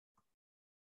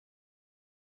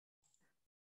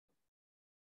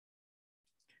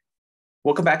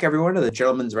Welcome back, everyone, to the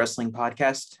Gentleman's Wrestling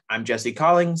Podcast. I'm Jesse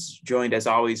Collings, joined as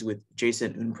always with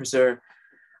Jason Ounpraseuth.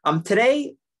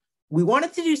 Today, we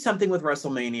wanted to do something with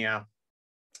WrestleMania,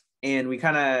 and we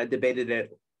kind of debated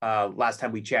it last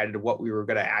time we chatted what we were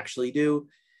going to actually do.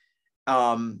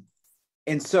 And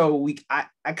so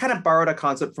I kind of borrowed a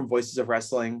concept from Voices of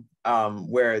Wrestling,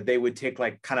 where they would take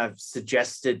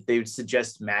they would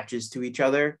suggest matches to each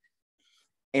other,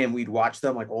 and we'd watch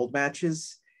them like old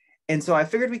matches. And so I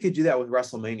figured we could do that with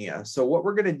WrestleMania. So what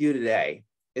we're going to do today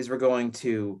is we're going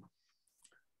to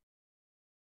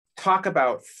talk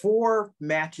about 4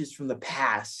 matches from the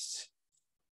past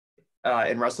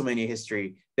in WrestleMania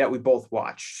history that we both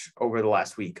watched over the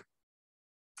last week.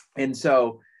 And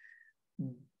so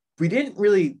we didn't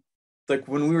really,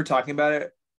 when we were talking about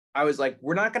it, I was like,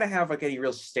 we're not going to have any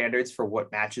real standards for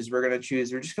what matches we're going to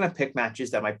choose. We're just going to pick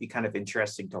matches that might be kind of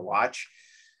interesting to watch.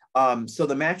 So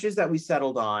the matches that we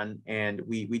settled on, and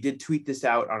we did tweet this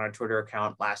out on our Twitter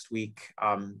account last week.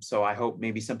 So I hope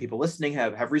maybe some people listening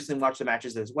have recently watched the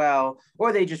matches as well,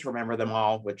 or they just remember them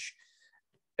all, which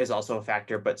is also a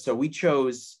factor. But so we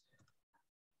chose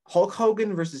Hulk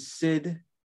Hogan versus Sid,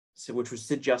 which was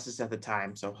Sid Justice at the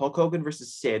time. So Hulk Hogan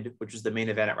versus Sid, which was the main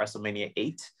event at WrestleMania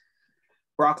 8.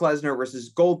 Brock Lesnar versus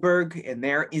Goldberg in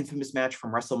their infamous match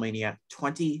from WrestleMania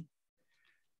 20.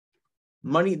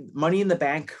 Money in the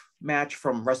Bank match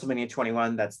from WrestleMania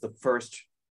 21. That's the first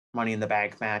Money in the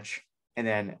Bank match. And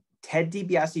then Ted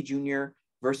DiBiase Jr.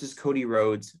 versus Cody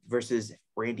Rhodes versus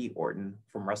Randy Orton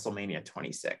from WrestleMania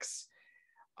 26.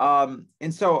 And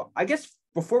so I guess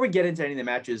before we get into any of the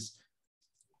matches,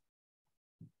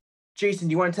 Jason,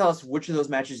 do you want to tell us which of those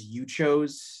matches you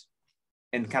chose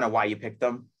and kind of why you picked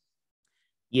them?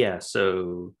 Yeah,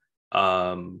 so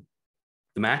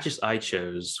the matches I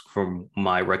chose from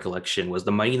my recollection was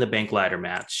the Money in the Bank ladder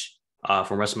match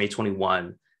from WrestleMania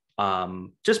 21.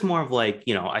 Just more of I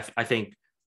think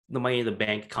the Money in the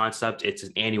Bank concept, it's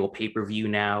an annual pay-per-view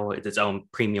now. It's its own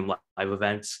premium live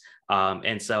event.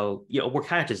 And so, we're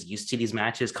kind of just used to these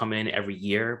matches coming in every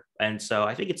year. And so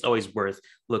I think it's always worth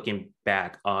looking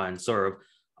back on sort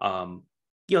of,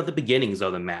 the beginnings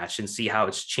of the match and see how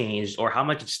it's changed or how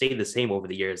much it stayed the same over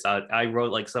the years. I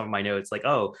wrote some of my notes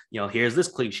here's this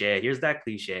cliche, here's that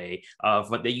cliche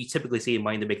that you typically see in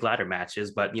Money in the Bank ladder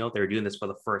matches, but they're doing this for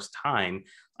the first time.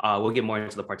 We'll get more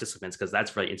into the participants because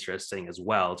that's very interesting as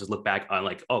well. Just look back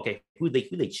on who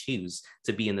they choose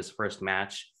to be in this first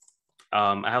match.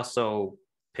 I also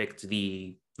picked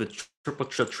the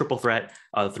triple threat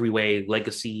 3-way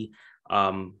legacy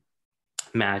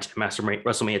match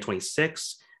WrestleMania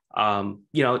 26.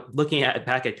 Looking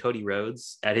back at Cody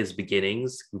Rhodes at his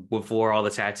beginnings, before all the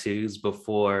tattoos,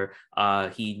 before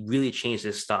he really changed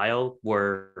his style,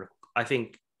 where I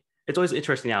think it's always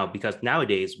interesting now because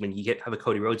nowadays when you have a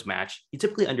Cody Rhodes match, you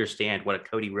typically understand what a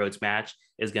Cody Rhodes match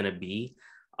is going to be.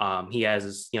 He has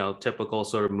his, typical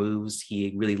sort of moves.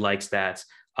 He really likes that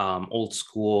old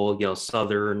school,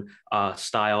 Southern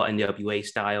style, NWA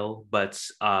style. But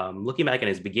looking back at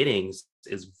his beginnings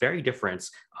is very different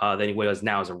than he was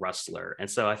now as a wrestler. And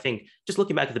so I think just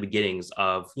looking back at the beginnings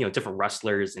of, different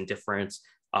wrestlers and different,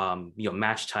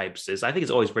 match types I think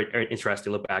it's always very interesting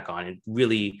to look back on. It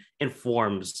really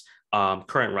informs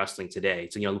current wrestling today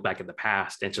to look back at the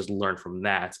past and just learn from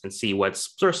that and see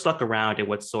what's sort of stuck around and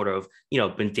what's sort of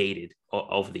been dated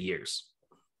over the years.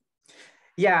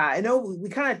 Yeah, I know we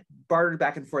kind of bartered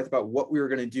back and forth about what we were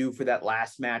going to do for that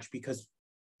last match because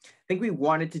I think we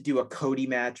wanted to do a Cody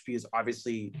match because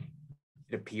obviously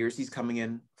it appears he's coming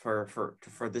in for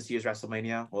this year's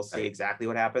WrestleMania. We'll see exactly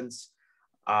what happens.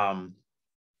 And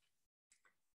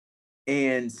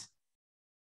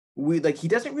we he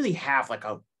doesn't really have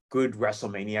a good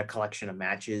WrestleMania collection of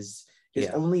matches. His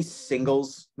only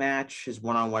singles match, his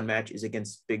one-on-one match, is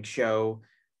against Big Show,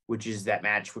 which is that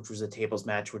match, which was a tables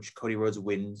match, which Cody Rhodes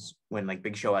wins when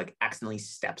Big Show accidentally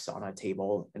steps on a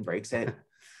table and breaks it.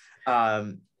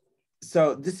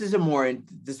 So this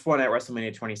one at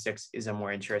WrestleMania 26 is a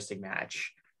more interesting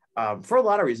match for a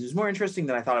lot of reasons. It's more interesting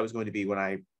than I thought it was going to be when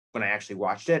I actually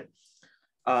watched it.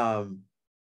 And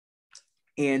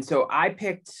so I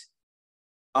picked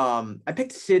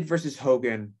Sid versus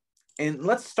Hogan, and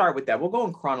let's start with that. We'll go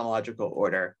in chronological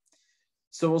order.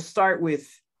 So we'll start with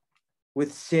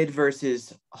Sid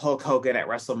versus Hulk Hogan at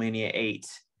WrestleMania 8.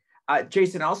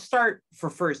 Jason, I'll start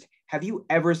first. Have you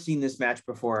ever seen this match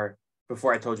before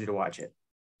I told you to watch it?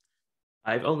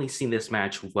 I've only seen this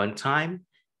match one time,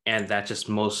 and that's just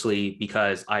mostly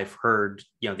because I've heard,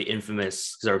 the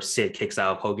infamous sort of Sid kicks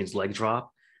out of Hogan's leg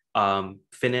drop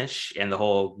finish and the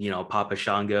whole, Papa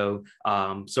Shango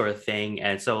sort of thing.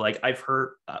 And so I've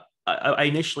heard I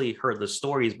initially heard the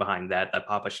stories behind that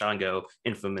Papa Shango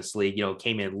infamously,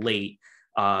 came in late.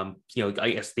 I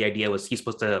guess the idea was he's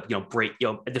supposed to, break,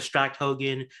 distract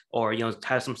Hogan, or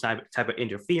have some type of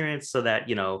interference so that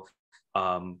no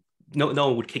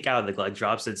one would kick out of the leg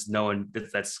drop, since no one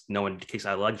kicks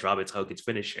out of the leg drop. It's Hogan's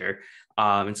finisher.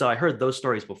 And so I heard those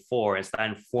stories before, and so that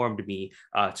informed me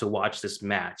to watch this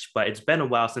match. But it's been a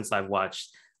while since I've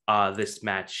watched this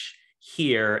match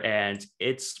here, and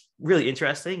it's really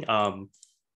interesting.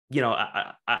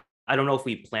 I don't know if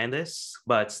we planned this,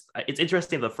 but it's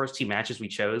interesting. The first two matches we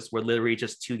chose were literally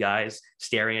just two guys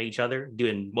staring at each other,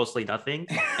 doing mostly nothing.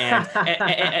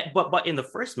 But in the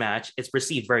first match, it's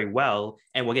received very well,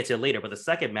 and we'll get to it later. But the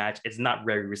second match, it's not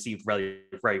very received very,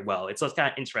 very well. So it's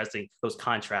kind of interesting, those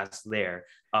contrasts there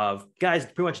of guys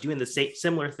pretty much doing the same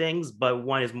similar things, but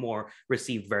one is more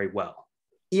received very well.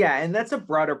 Yeah, and that's a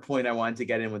broader point I wanted to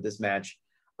get in with this match.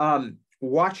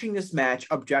 Watching this match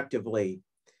objectively,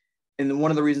 and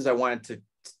one of the reasons I wanted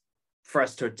for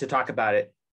us to talk about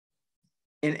it,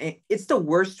 and it's the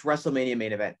worst WrestleMania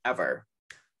main event ever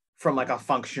from like a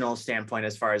functional standpoint,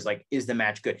 as far as like, is the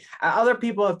match good? Other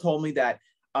people have told me that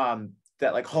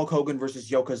that like Hulk Hogan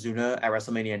versus Yokozuna at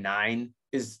WrestleMania 9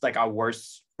 is like a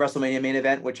worse WrestleMania main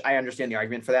event, which I understand the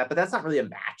argument for that, but that's not really a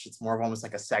match. It's more of almost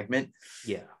like a segment.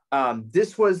 Yeah.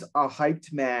 This was a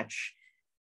hyped match.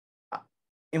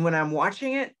 And when I'm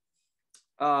watching it,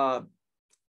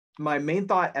 my main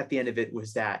thought at the end of it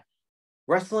was that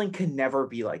wrestling can never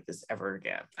be like this ever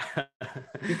again.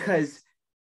 Because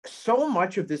so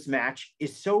much of this match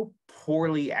is so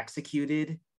poorly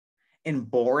executed and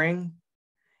boring.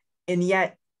 And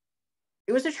yet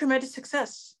it was a tremendous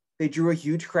success. They drew a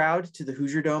huge crowd to the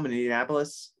Hoosier Dome in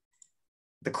Indianapolis.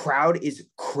 The crowd is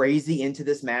crazy into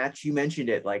this match. You mentioned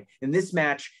it. Like in this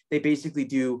match, they basically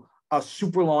do a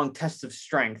super long test of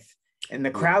strength, and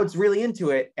the crowd's really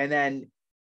into it. And then,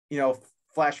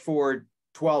 flash forward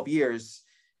 12 years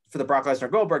for the Brock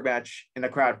Lesnar Goldberg match, and the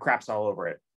crowd craps all over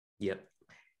it. Yep.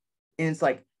 And it's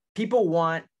like, people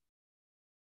want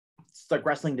like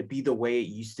wrestling to be the way it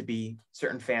used to be.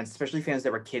 Certain fans, especially fans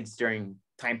that were kids during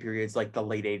time periods like the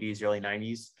late 80s, early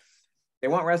 90s, they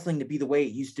want wrestling to be the way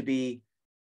it used to be.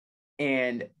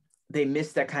 And they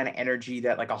miss that kind of energy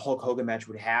that like a Hulk Hogan match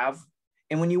would have.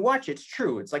 And when you watch it, it's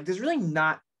true. It's like, there's really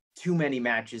not too many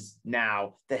matches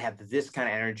now that have this kind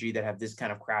of energy, that have this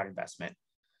kind of crowd investment.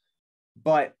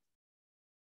 But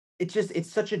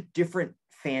it's such a different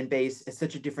fan base. It's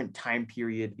such a different time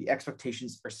period. The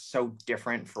expectations are so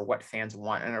different for what fans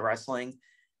want in a wrestling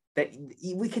that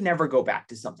we can never go back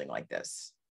to something like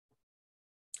this.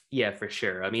 Yeah, for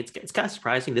sure. I mean, it's kind of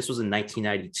surprising. This was in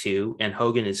 1992, and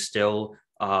Hogan is still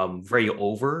very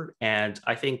over. And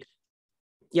I think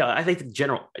the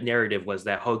general narrative was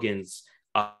that Hogan's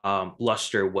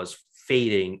luster was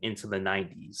fading into the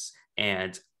 90s.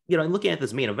 And, looking at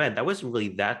this main event, that wasn't really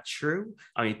that true.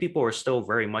 I mean, people were still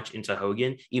very much into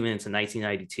Hogan, even into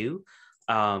 1992.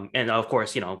 And of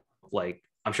course, like,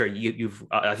 I'm sure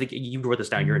I think you wrote this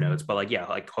down in your notes, but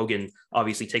like Hogan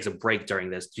obviously takes a break during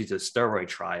this due to the steroid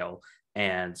trial,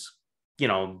 and,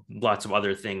 lots of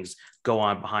other things go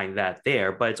on behind that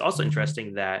there. But it's also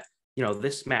interesting that,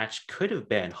 this match could have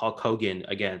been Hulk Hogan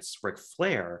against Ric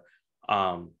Flair.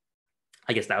 I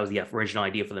guess that was the original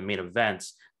idea for the main event.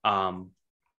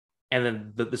 And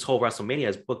then this whole WrestleMania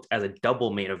is booked as a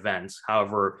double main event.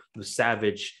 However, the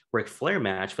Savage Ric Flair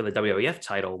match for the WWF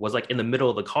title was like in the middle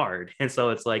of the card. And so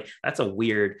it's like, that's a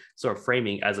weird sort of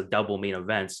framing as a double main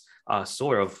event,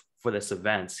 sort of, for this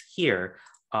event here.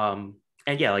 And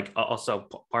yeah, like also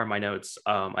part of my notes,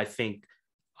 I think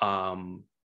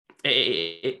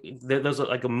there's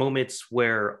like a moments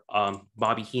where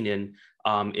Bobby Heenan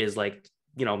is like,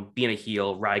 being a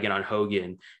heel, ragging on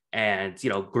Hogan, and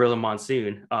Gorilla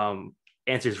Monsoon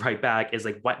answers right back, is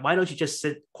like, why don't you just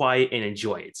sit quiet and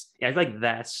enjoy it? And I feel like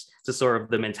that's the sort of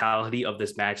the mentality of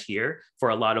this match here for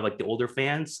a lot of like the older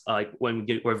fans. Like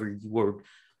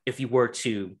if you were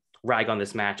to rag on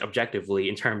this match objectively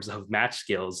in terms of match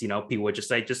skills, people would just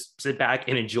say, just sit back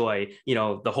and enjoy,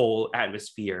 the whole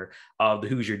atmosphere of the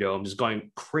Hoosier Dome, just going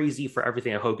crazy for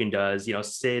everything that Hogan does.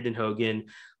 Sid and Hogan,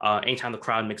 anytime the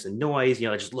crowd makes a noise,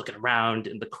 just looking around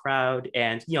in the crowd.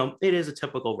 And, it is a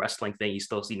typical wrestling thing you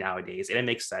still see nowadays. And it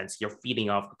makes sense. You're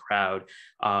feeding off the crowd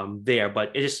there,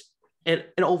 but it just an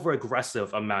over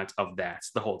aggressive amount of that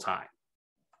the whole time.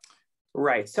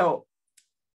 Right. So,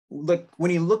 look,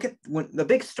 when you look at the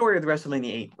big story of the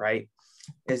WrestleMania 8, right,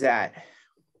 is that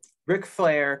Ric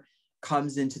Flair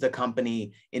comes into the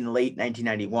company in late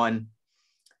 1991,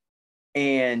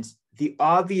 and the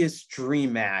obvious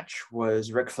dream match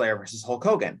was Ric Flair versus Hulk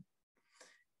Hogan.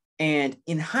 And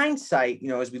in hindsight,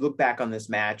 as we look back on this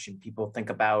match and people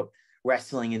think about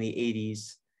wrestling in the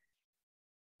 80s,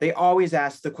 they always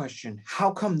ask the question, how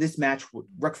come this match,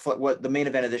 what the main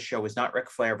event of this show was not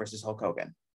Ric Flair versus Hulk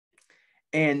Hogan?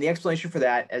 And the explanation for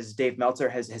that, as Dave Meltzer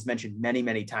has mentioned many,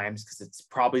 many times, because it's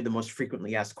probably the most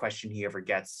frequently asked question he ever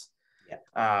gets,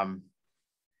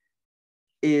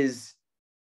 is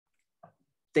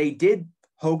they did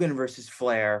Hogan versus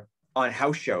Flair on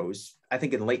house shows, I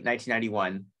think in late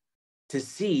 1991, to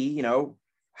see,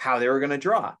 how they were going to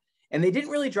draw. And they didn't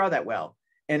really draw that well.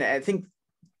 And I think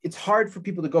it's hard for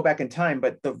people to go back in time,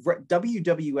 but the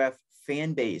WWF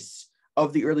fan base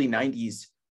of the early 90s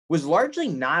was largely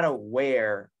not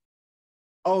aware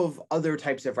of other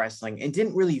types of wrestling and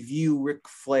didn't really view Ric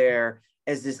Flair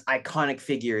as this iconic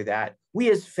figure that we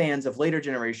as fans of later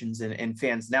generations and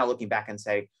fans now looking back and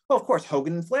say, well, of course,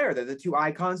 Hogan and Flair, they're the two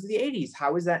icons of the 80s.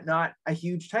 How is that not a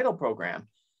huge title program?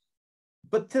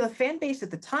 But to the fan base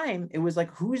at the time, it was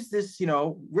like, who's this,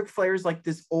 Ric Flair's like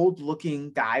this old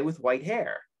looking guy with white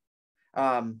hair.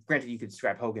 Granted, you could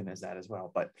describe Hogan as that as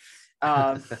well, but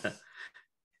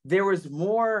there was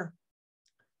more,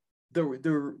 the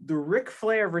Ric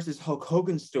Flair versus Hulk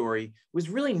Hogan story was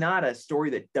really not a story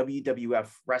that WWF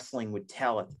wrestling would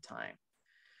tell at the time.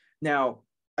 Now,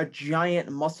 a giant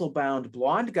muscle-bound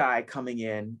blonde guy coming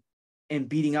in and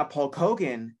beating up Hulk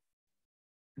Hogan,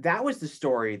 that was the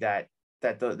story that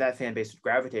fan base would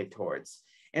gravitate towards.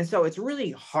 And so it's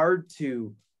really hard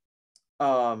to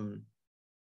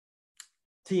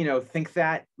think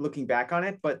that looking back on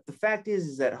it. But the fact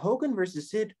is that Hogan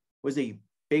versus Sid was a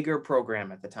bigger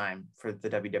program at the time for the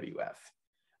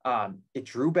WWF. It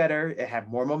drew better. It had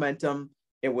more momentum.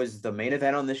 It was the main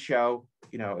event on this show.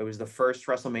 It was the first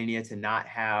WrestleMania to not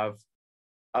have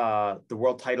the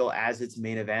world title as its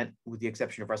main event, with the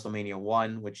exception of WrestleMania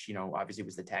 1, which, obviously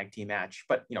was the tag team match.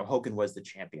 But, Hogan was the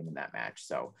champion in that match.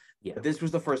 So But this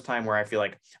was the first time where I feel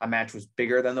like a match was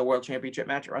bigger than the world championship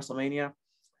match at WrestleMania.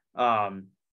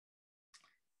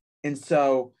 And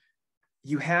so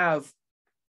you have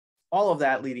all of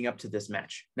that leading up to this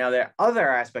match. Now, the other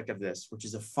aspect of this, which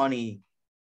is it's funny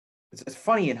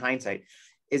in hindsight,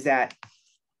 is that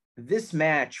this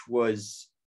match was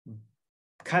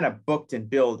kind of booked and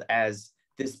billed as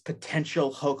this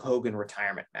potential Hulk Hogan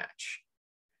retirement match.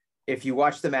 If you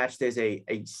watch the match, there's a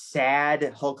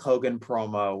sad Hulk Hogan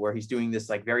promo where he's doing this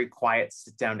like very quiet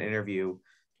sit down interview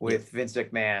with Vince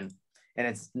McMahon. And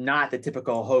it's not the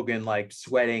typical Hogan, like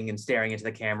sweating and staring into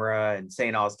the camera and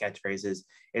saying all his catchphrases.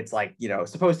 It's like,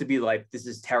 supposed to be like, this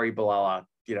is Terry Bollea,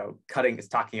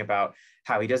 talking about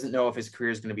how he doesn't know if his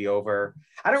career is going to be over.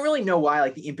 I don't really know why,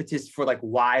 like the impetus for like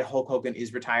why Hulk Hogan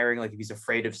is retiring, like if he's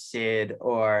afraid of Sid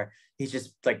or he's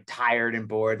just like tired and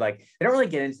bored. Like they don't really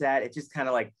get into that. It's just kind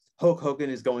of like Hulk Hogan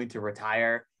is going to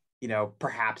retire,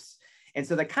 perhaps. And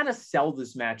so they kind of sell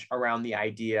this match around the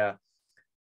idea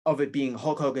of it being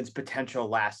Hulk Hogan's potential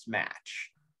last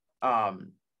match. And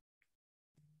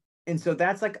so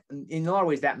that's like, in a lot of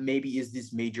ways, that maybe is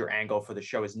this major angle for the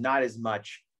show, is not as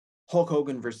much Hulk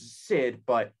Hogan versus Sid,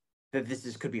 but that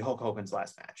could be Hulk Hogan's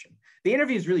last match. And the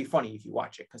interview is really funny if you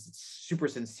watch it, because it's super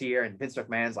sincere. And Vince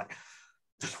McMahon's like,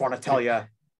 just want to tell you,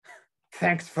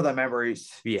 thanks for the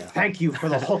memories. Yeah. Thank you for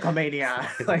the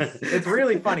Hulkamania. Like, it's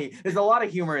really funny. There's a lot of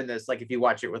humor in this, like if you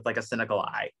watch it with like a cynical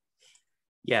eye.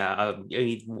 Yeah,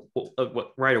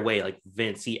 right away, like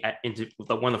Vince,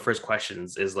 one of the first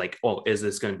questions is like, "Oh, is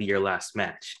this going to be your last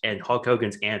match?" And Hulk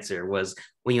Hogan's answer was,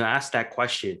 "When you ask that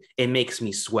question, it makes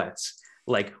me sweat."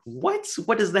 Like, what?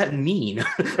 What does that mean?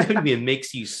 I mean, it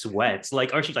makes you sweat.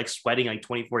 Like, aren't you like sweating like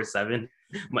 24/7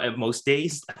 most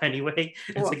days anyway?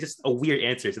 It's like just a weird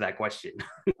answer to that question.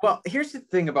 Well, here's the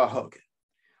thing about Hogan.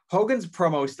 Hogan's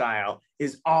promo style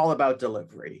is all about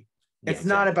delivery. It's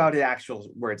not about the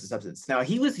actual words and substance. Now,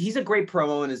 he's a great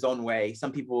promo in his own way.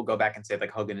 Some people will go back and say like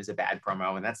Hogan is a bad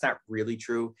promo, and that's not really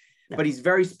true. No. But he's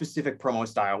very specific promo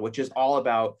style, which is all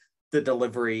about the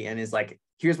delivery and is like,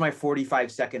 here's my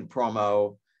 45-second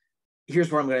promo.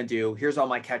 Here's what I'm going to do. Here's all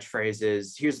my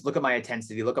catchphrases. Look at my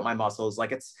intensity. Look at my muscles.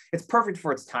 Like it's perfect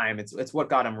for its time. It's what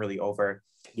got him really over.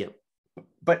 Yeah.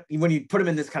 But when you put him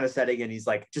in this kind of setting and he's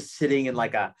like just sitting in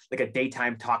like a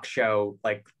daytime talk show,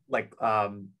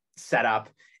 set up,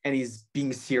 and he's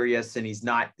being serious and he's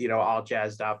not, all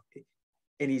jazzed up,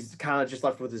 and he's kind of just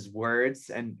left with his words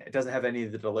and it doesn't have any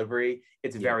of the delivery.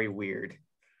 It's very weird.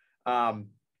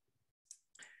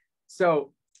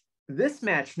 So this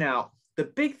match, now the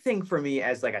big thing for me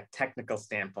as like a technical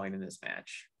standpoint in this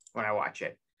match when I watch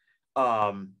it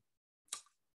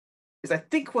is I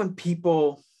think when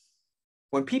people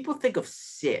think of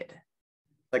Sid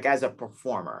like as a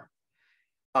performer,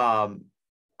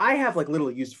 I have like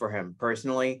little use for him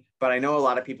personally, but I know a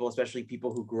lot of people, especially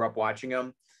people who grew up watching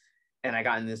him, and I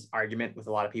got in this argument with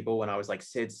a lot of people when I was like,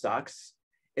 Sid sucks,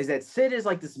 is that Sid is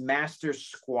like this master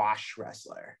squash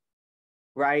wrestler,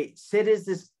 right? Sid is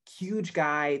this huge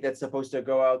guy that's supposed to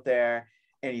go out there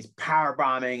and he's power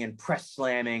bombing and press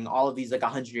slamming all of these like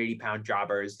 180-pound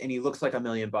jobbers, and he looks like $1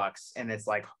 million. And it's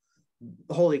like,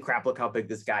 holy crap, look how big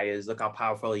this guy is. Look how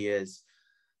powerful he is.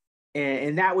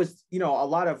 And that was, a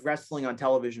lot of wrestling on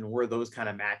television were those kind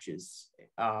of matches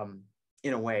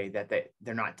in a way that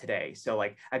they're not today. So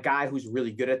like a guy who's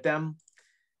really good at them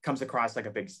comes across like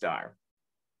a big star.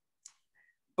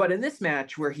 But in this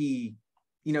match where he's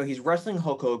wrestling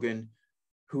Hulk Hogan,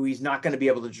 who he's not going to be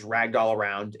able to just ragdoll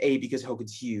around, A, because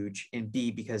Hogan's huge, and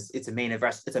B, because it's a main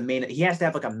event. He has to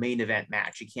have like a main event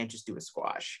match. He can't just do a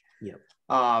squash.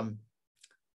 Yeah.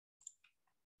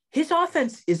 His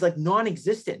offense is like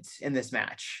non-existent in this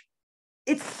match.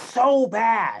 It's so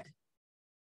bad.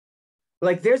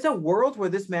 Like there's a world where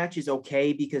this match is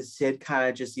okay because Sid kind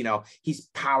of just, he's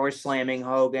power slamming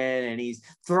Hogan and he's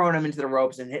throwing him into the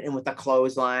ropes and hitting him with the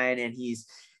clothesline. And he's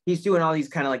doing all these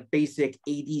kind of like basic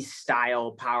 80s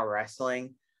style power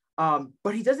wrestling.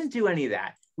 But he doesn't do any of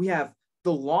that. We have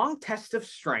the long test of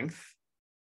strength.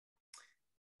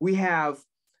 We have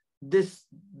this,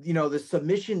 the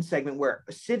submission segment where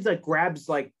Sid like grabs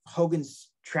like Hogan's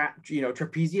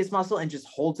trapezius muscle and just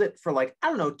holds it for like, I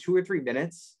don't know, 2 or 3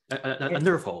 minutes. A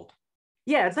nerve hold.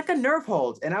 Yeah, it's like a nerve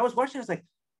hold. And I was watching, I was like,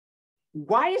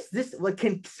 why is this like,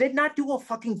 can Sid not do a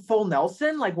fucking full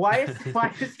Nelson? Like, why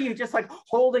is he just like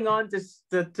holding on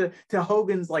to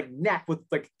Hogan's like neck with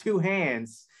like 2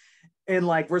 hands? And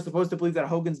like, we're supposed to believe that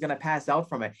Hogan's going to pass out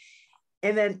from it.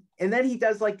 And then he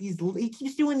does like he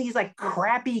keeps doing these like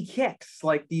crappy kicks,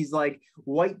 like these like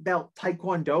white belt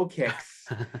Taekwondo kicks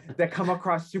that come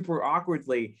across super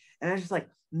awkwardly. And I was just like,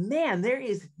 man, there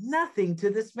is nothing to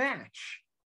this match.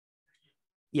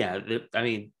 Yeah. I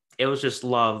mean, it was just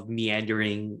love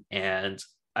meandering. And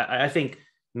I think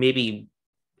maybe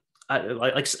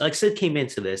like Sid came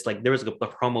into this, like there was a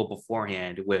promo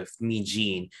beforehand with Mean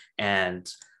Gene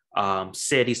and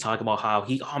Sid, he's talking about how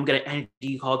I'm gonna end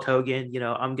you, Hulk Hogan,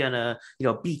 I'm gonna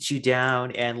beat you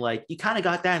down, and like you kind of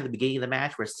got that in the beginning of the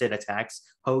match where Sid attacks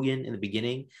Hogan in the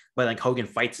beginning, but like Hogan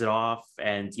fights it off,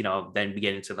 and then we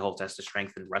get into the whole test of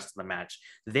strength and the rest of the match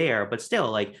there. But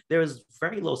still, like there was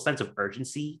very little sense of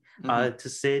urgency to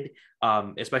Sid,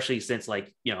 especially since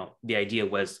like the idea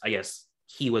was, I guess,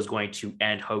 he was going to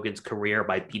end Hogan's career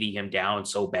by beating him down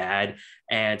so bad.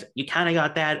 And you kind of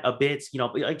got that a bit,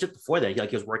 like just before that,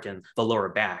 he was working the lower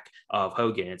back of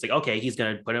Hogan. It's like, okay, he's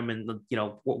going to put him in,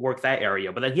 work that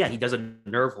area. But then, yeah, he does a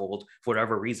nerve hold for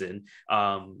whatever reason.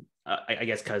 I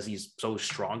guess because he's so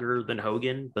stronger than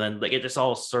Hogan, but then like it just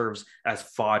all serves as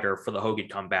fodder for the Hogan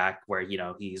comeback where,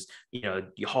 he's,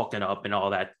 hulking up and all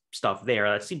that stuff there.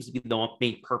 That seems to be the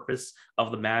main purpose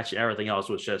of the match, and everything else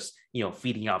was just,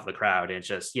 feeding off the crowd. And it's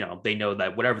just, they know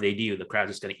that whatever they do, the crowd's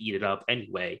just going to eat it up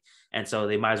anyway. And so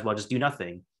they might as well just do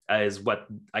nothing, is what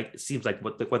it seems like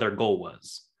what their goal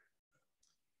was.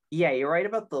 Yeah, you're right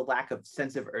about the lack of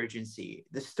sense of urgency.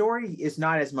 The story is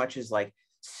not as much as like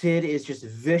Sid is just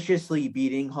viciously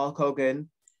beating Hulk Hogan,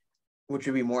 which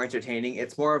would be more entertaining.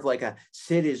 It's more of like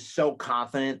Sid is so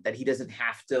confident that he doesn't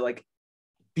have to like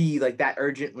be like that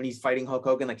urgent when he's fighting Hulk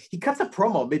Hogan. Like he cuts a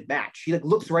promo mid-match. He like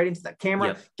looks right into the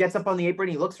camera, gets up on the apron,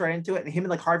 he looks right into it, and him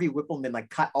and like Harvey Whippleman like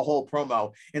cut a whole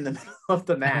promo in the middle of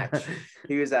the match.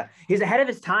 He's ahead of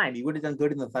his time. He would have done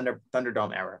good in the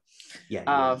Thunderdome era.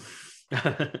 Yeah.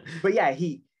 But yeah,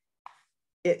 it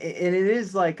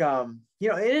is like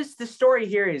it is, the story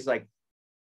here is like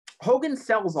Hogan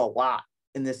sells a lot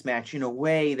in this match in a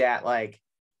way that like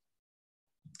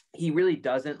he really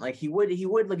doesn't. Like he would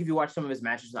like if you watch some of his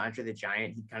matches with Andre the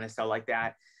Giant, he kind of sell like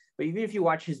that. But even if you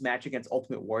watch his match against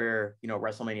Ultimate Warrior,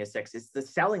 WrestleMania 6, it's the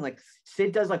selling. Like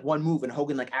Sid does like one move and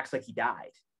Hogan like acts like he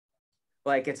died.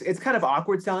 Like it's kind of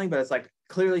awkward selling, but it's like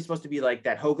clearly supposed to be like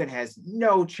that Hogan has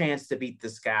no chance to beat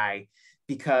this guy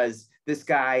because this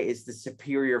guy is the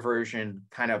superior version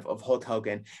kind of Hulk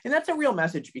Hogan. And that's a real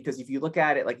message, because if you look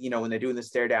at it, like, when they're doing the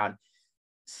stare down,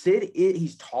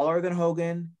 he's taller than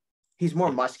Hogan. He's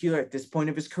more muscular at this point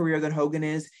of his career than Hogan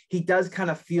is. He does kind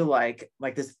of feel like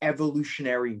this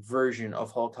evolutionary version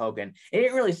of Hulk Hogan. I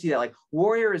didn't really see that. Like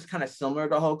Warrior is kind of similar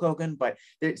to Hulk Hogan, but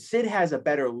Sid has a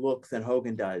better look than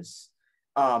Hogan does.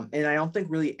 And I don't think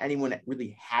really anyone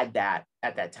really had that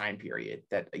at that time period.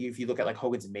 That if you look at like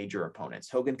Hogan's major opponents,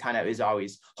 Hogan kind of is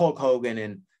always Hulk Hogan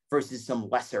and versus some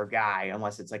lesser guy,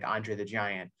 unless it's like Andre the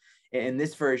Giant. In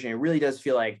this version, it really does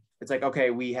feel like it's like, okay,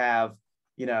 we have,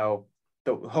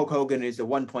 the Hulk Hogan is the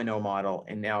 1.0 model,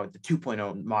 and now the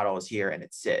 2.0 model is here, and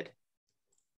it's Sid.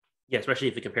 Yeah, especially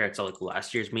if you compare it to like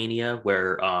last year's Mania,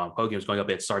 where Hogan was going up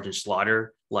against Sergeant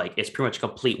Slaughter. Like it's pretty much a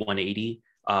complete 180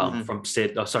 from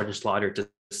Sergeant Slaughter to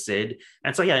Sid.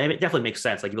 And so yeah, it definitely makes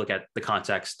sense. Like you look at the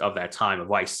context of that time of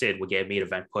why Sid would get a main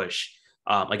event push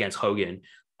against Hogan.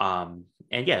 And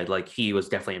yeah, like he was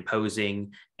definitely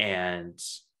imposing, and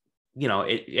you know,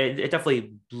 it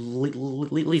definitely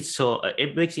leads to,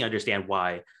 it makes you understand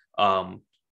why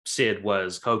Sid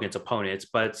was Hogan's opponent.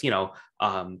 But you know,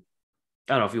 I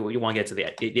don't know if you want to get to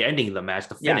the ending of the match,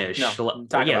 the finish.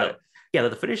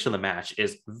 The finish of the match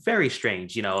is very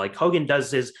strange. You know, like Hogan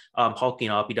does his hulking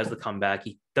up, he does the comeback,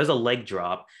 he does a leg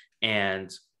drop,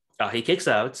 and he kicks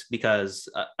out because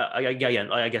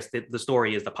I guess the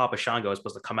story is the Papa Shango is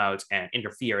supposed to come out and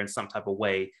interfere in some type of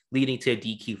way, leading to a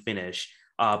DQ finish.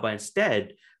 But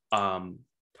instead,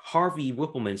 Harvey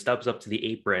Whippleman steps up to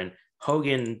the apron.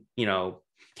 Hogan, you know,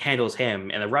 handles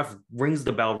him, and the ref rings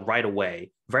the bell right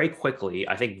away, very quickly.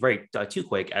 I think very too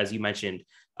quick, as you mentioned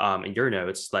in your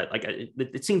notes. That like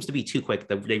it seems to be too quick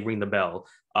that they ring the bell.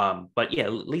 But yeah,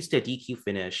 at least a DQ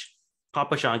finish.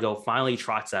 Papa Shango finally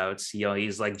trots out. You know,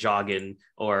 he's like jogging,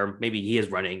 or maybe he is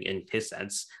running in his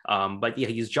sense. But yeah,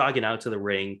 he's jogging out to the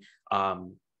ring. The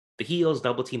heels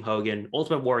double team Hogan.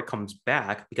 Ultimate Warrior comes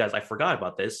back because I forgot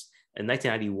about this. In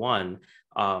 1991,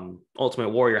 Ultimate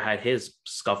Warrior had his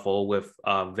scuffle with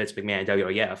Vince McMahon and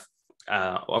WWF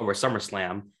over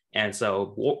SummerSlam. And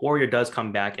so Warrior does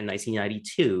come back in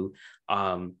 1992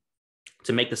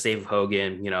 to make the save of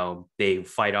Hogan. You know, they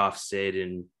fight off Sid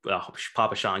and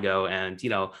Papa Shango, and,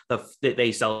 you know,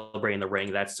 they celebrate in the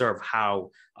ring. That's sort of how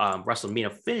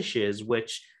WrestleMania finishes,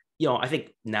 which, you know, I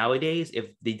think nowadays,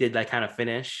 if they did that kind of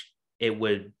finish, it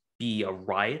would be a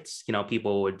riot. You know,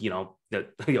 people would, cancel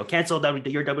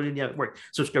your WWE Network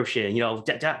subscription,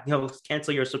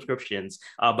 cancel your subscriptions.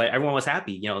 But everyone was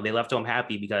happy. You know, they left home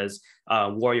happy because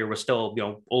Warrior was still,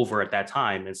 over at that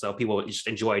time. And so people just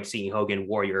enjoyed seeing Hogan and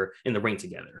Warrior in the ring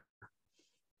together.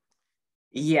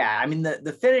 Yeah, I mean,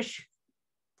 the finish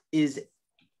is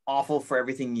awful for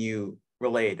everything you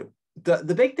relayed.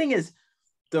 The big thing is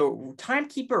the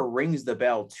timekeeper rings the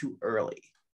bell too early.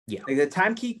 Yeah. Like the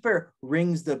timekeeper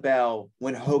rings the bell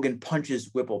when Hogan punches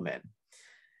Whippleman.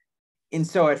 And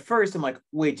so at first I'm like,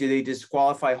 wait, do they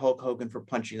disqualify Hulk Hogan for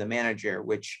punching the manager?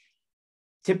 Which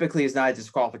typically is not a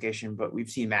disqualification, but we've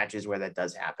seen matches where that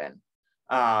does happen.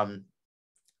 And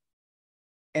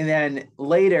then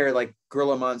later, like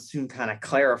Gorilla Monsoon kind of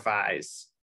clarifies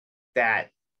that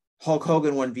Hulk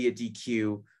Hogan won via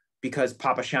DQ because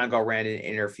Papa Shango ran and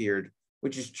interfered,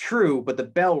 which is true, but the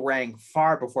bell rang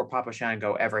far before Papa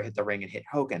Shango ever hit the ring and hit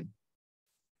Hogan.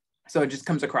 So it just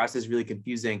comes across as really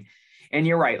confusing. And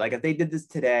you're right. Like if they did this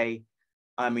today,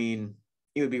 I mean,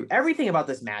 it would be everything about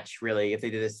this match, really, if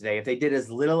they did this today. If they did as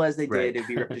little as they did, it'd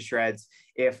be ripped to shreds.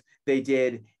 If they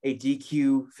did a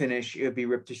DQ finish, it would be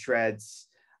ripped to shreds.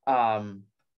 It's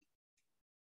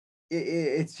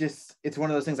one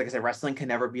of those things, like I said, wrestling can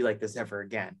never be like this ever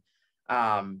again.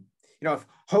 If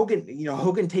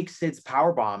Hogan takes Sid's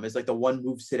powerbomb is like the one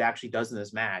move Sid actually does in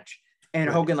this match. And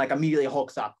right. Hogan like immediately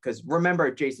hulks up, because remember,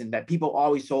 Jason, that people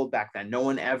always sold back then. No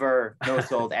one ever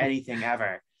no-sold anything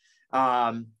ever.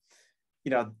 That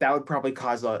would probably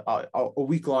cause a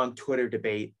week-long Twitter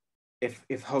debate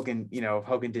if Hogan, if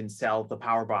Hogan didn't sell the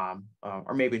powerbomb,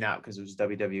 or maybe not because it was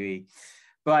WWE.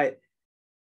 But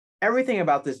everything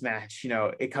about this match,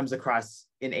 it comes across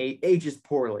in ages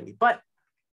poorly. But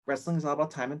wrestling is all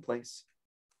about time and place.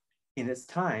 In its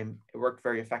time, it worked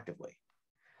very effectively.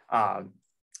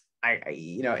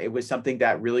 It was something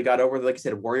that really got over. Like I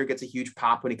said, Warrior gets a huge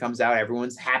pop when he comes out.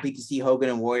 Everyone's happy to see Hogan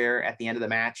and Warrior at the end of the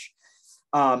match.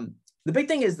 The big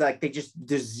thing is like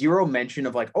there's zero mention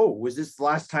of like, oh, was this the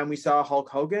last time we saw Hulk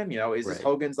Hogan? Is this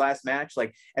Hogan's last match?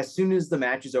 Like as soon as the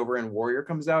match is over and Warrior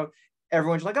comes out,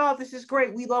 everyone's like, oh, this is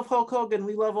great. We love Hulk Hogan.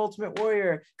 We love Ultimate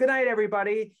Warrior. Good night,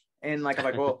 everybody. And like, I'm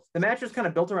like, well, the match was kind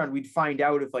of built around, we'd find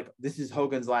out if like this is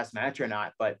Hogan's last match or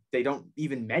not, but they don't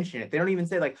even mention it. They don't even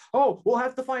say like, oh, we'll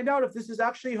have to find out if this is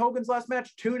actually Hogan's last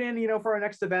match. Tune in, for our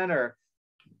next event, or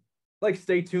like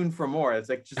stay tuned for more. It's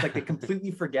like, just like they completely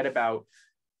forget about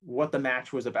what the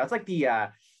match was about. It's like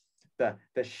the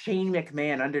Shane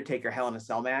McMahon Undertaker Hell in a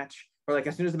Cell match, where like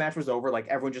as soon as the match was over, like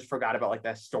everyone just forgot about like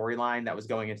that storyline that was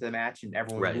going into the match and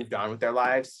everyone moved on with their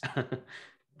lives.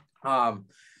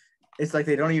 It's like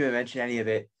they don't even mention any of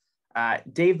it.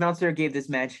 Dave Meltzer gave this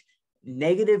match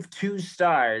 -2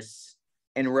 stars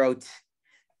and wrote,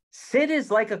 Sid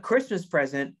is like a Christmas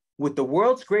present with the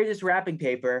world's greatest wrapping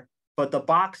paper, but the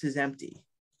box is empty.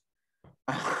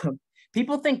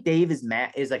 People think Dave is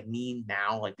like mean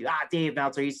now, like Dave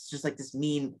Meltzer, he's just like this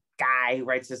mean guy who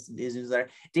writes his newsletter.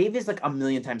 Dave is like a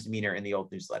million times meaner in the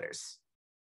old newsletters.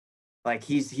 Like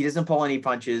he doesn't pull any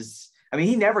punches. I mean,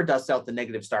 he never dusts out the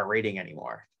negative star rating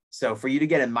anymore. So for you to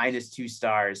get a -2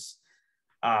 stars,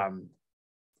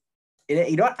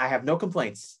 you know what? I have no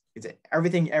complaints. It's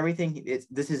everything.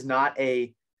 This is not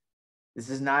a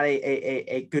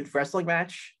good wrestling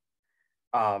match.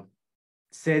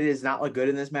 Sid is not look good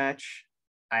in this match.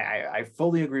 I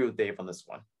fully agree with Dave on this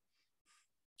one.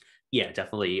 Yeah,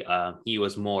 definitely. He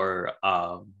was more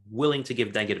willing to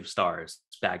give negative stars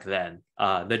back then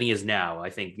than he is now. I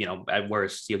think, at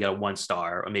worst, you'll get a 1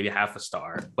 star or maybe half a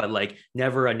star, but like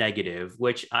never a negative,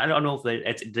 which I don't know if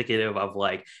it's indicative of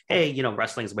like, hey,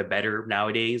 wrestling is a bit better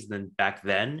nowadays than back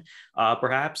then,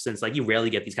 perhaps, since like you rarely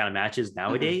get these kind of matches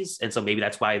nowadays. And so maybe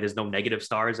that's why there's no negative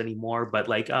stars anymore. But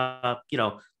like,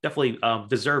 definitely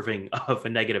deserving of a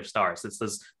negative star since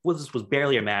this was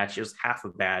barely a match. It was half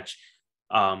a match.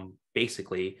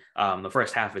 Basically, the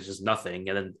first half is just nothing,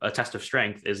 and then a test of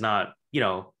strength is not,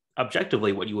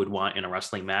 objectively what you would want in a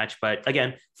wrestling match. But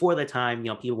again, for the time,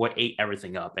 people ate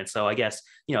everything up, and so I guess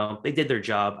they did their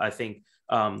job. I think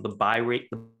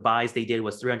the buys they did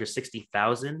was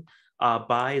 360,000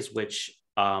 buys, which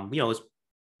was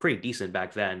pretty decent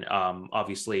back then.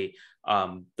 Obviously,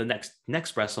 the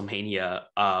next WrestleMania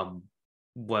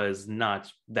was not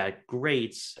that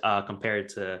great compared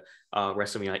to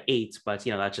WrestleMania 8, but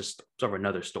that's just sort of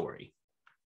another story.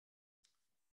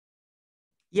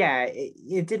 Yeah,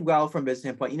 it did well from a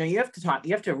standpoint. You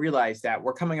have to realize that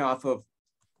we're coming off of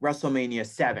WrestleMania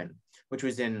 7, which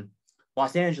was in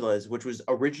Los Angeles, which was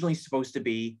originally supposed to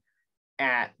be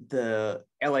at the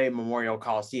LA Memorial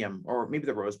Coliseum, or maybe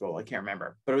the Rose Bowl, I can't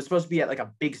remember, but it was supposed to be at like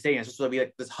a big stadium. It was supposed to be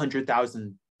like this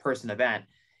 100,000 person event.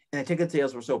 And the ticket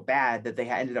sales were so bad that they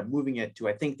ended up moving it to,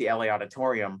 I think, the LA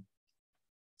Auditorium.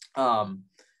 And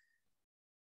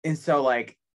so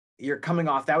like you're coming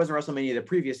off, that was WrestleMania the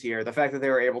previous year. The fact that they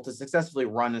were able to successfully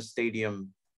run a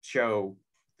stadium show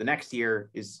the next year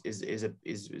is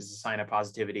a sign of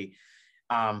positivity.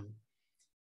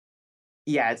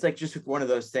 Yeah, it's like just one of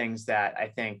those things that I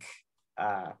think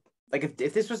like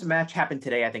if this was a match happened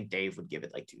today, I think Dave would give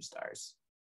it like 2 stars.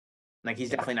 Like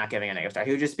he's definitely not giving a negative star. He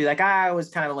would just be like, it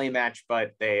was kind of a lame match,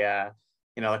 but they,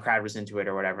 the crowd was into it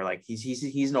or whatever. Like he's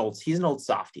an old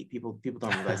softie. People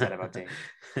don't realize that about Dave.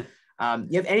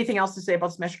 You have anything else to say about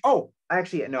this match? Oh,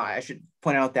 actually, no. I should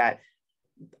point out that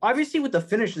obviously with the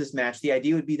finish of this match, the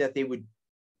idea would be that they would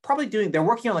probably they're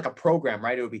working on like a program,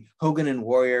 right? It would be Hogan and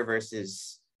Warrior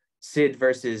versus Sid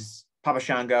versus Papa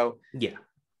Shango. Yeah.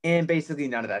 And basically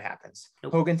none of that happens.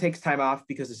 Nope. Hogan takes time off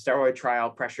because the steroid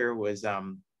trial pressure was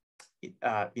kind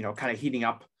of heating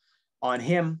up on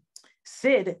him.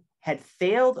 Sid had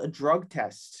failed a drug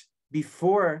test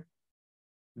before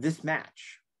this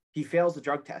match. He fails the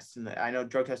drug test, and I know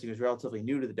drug testing was relatively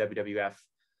new to the WWF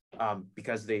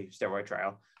because of the steroid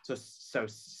trial. So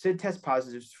Sid tests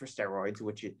positive for steroids,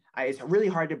 which it's really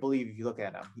hard to believe if you look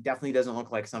at him. He definitely doesn't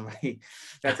look like somebody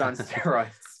that's on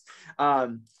steroids.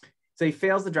 So he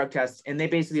fails the drug test, and they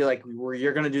basically like,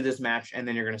 you're going to do this match, and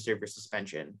then you're going to serve your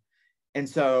suspension. And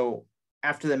so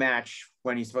after the match,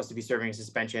 when he's supposed to be serving a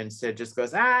suspension, Sid just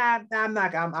goes, I'm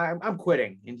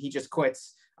quitting. And he just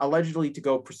quits, allegedly to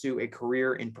go pursue a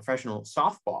career in professional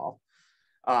softball.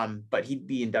 But he'd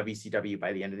be in WCW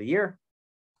by the end of the year.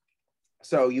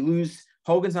 So you lose,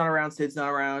 Hogan's not around, Sid's not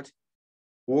around.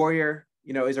 Warrior,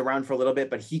 is around for a little bit,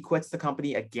 but he quits the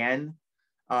company again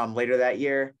later that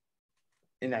year.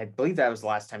 And I believe that was the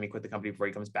last time he quit the company before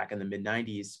he comes back in the mid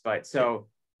 90s. But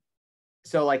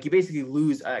so like you basically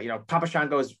lose, Papa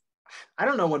Shango is, I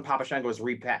don't know when Papa Shango was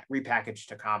repackaged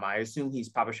to Kama. I assume he's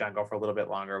Papa Shango for a little bit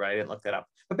longer, but I didn't look that up.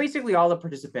 But basically all the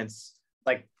participants,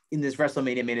 like in this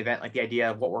WrestleMania main event, like the idea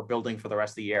of what we're building for the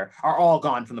rest of the year, are all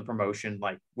gone from the promotion,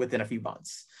 like within a few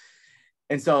months.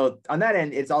 And so on that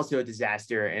end, it's also a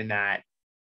disaster in that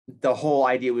the whole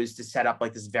idea was to set up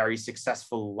like this very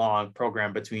successful long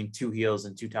program between 2 heels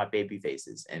and 2 top baby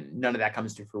faces. And none of that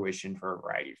comes to fruition for a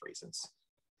variety of reasons.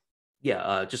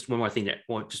 Yeah, just one last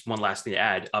thing to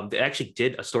add. They actually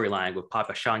did a storyline with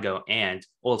Papa Shango and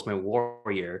Ultimate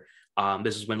Warrior.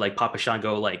 This is when like Papa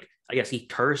Shango, like I guess he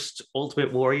cursed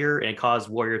Ultimate Warrior and caused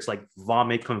Warrior to like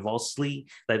vomit convulsively,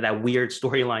 like that weird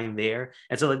storyline there.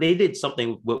 And so like, they did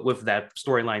something with that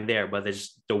storyline there, but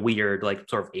it's the weird like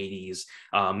sort of 80s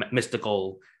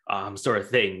mystical sort of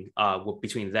thing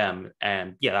between them.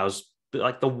 And yeah, that was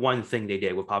like the one thing they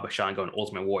did with Papa Shango and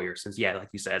Ultimate Warrior, since like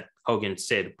you said, Hogan and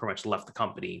Sid pretty much left the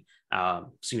company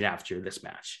soon after this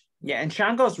match. Yeah, and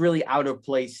Shango's really out of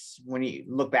place when you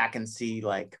look back and see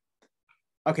like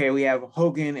okay, we have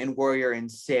Hogan and Warrior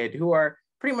and Sid, who are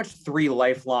pretty much 3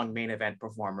 lifelong main event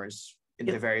performers in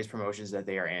the various promotions that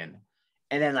they are in.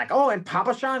 And then like, oh, and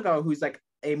Papa Shango, who's like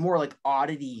a more like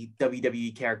oddity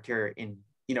WWE character in,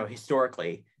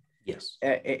 historically. Yes.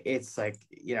 It's like,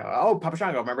 oh, Papa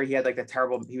Shango, remember he had like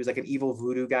he was like an evil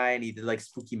voodoo guy and he did like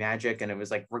spooky magic and it was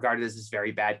like regarded as this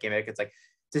very bad gimmick. It's like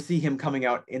to see him coming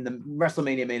out in the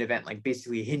WrestleMania main event, like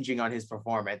basically hinging on his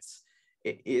performance,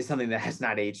 it is something that has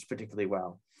not aged particularly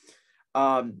well.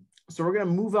 So we're going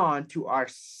to move on to our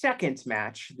second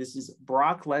match. This is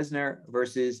Brock Lesnar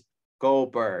versus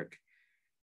Goldberg.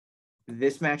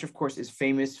 This match, of course, is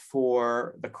famous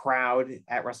for the crowd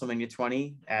at WrestleMania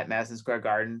 20 at Madison Square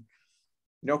Garden,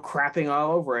 crapping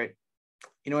all over it.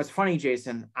 It's funny,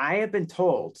 Jason. I have been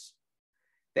told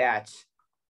that,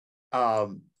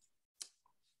 and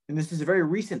this is a very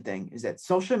recent thing, is that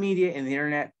social media and the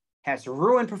internet has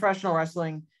ruined professional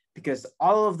wrestling because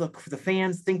all of the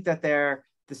fans think that they're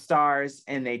the stars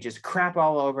and they just crap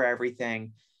all over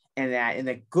everything. And that in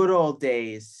the good old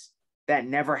days, that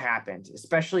never happened,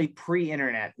 especially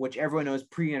pre-internet, which everyone knows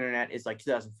pre-internet is like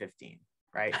 2015,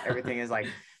 right? Everything is like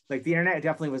the internet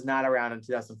definitely was not around in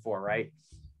 2004, right?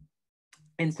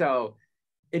 And so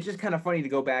it's just kind of funny to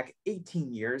go back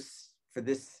 18 years for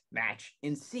this match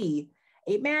and see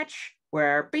a match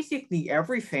where basically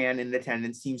every fan in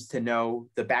attendance seems to know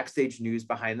the backstage news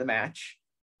behind the match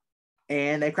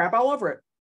and they crap all over it.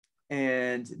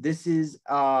 And this is,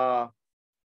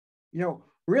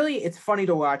 really, it's funny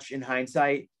to watch in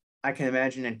hindsight. I can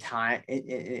imagine in time,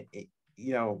 if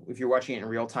you're watching it in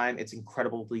real time, it's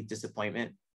incredibly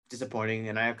disappointing.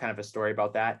 And I have kind of a story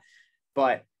about that.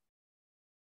 But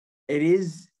it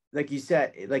is, like you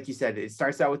said, it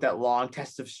starts out with that long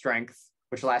test of strength,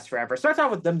 which lasts forever. It starts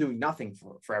out with them doing nothing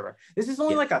forever. This is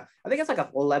only I think it's like a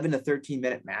 11 to 13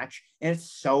 minute match. And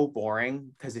it's so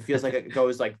boring because it feels like it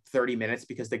goes like 30 minutes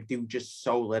because they do just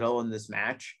so little in this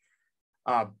match.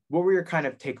 What were your kind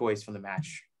of takeaways from the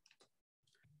match?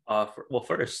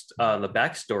 First, the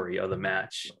backstory of the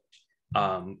match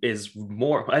is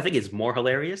more, I think it's more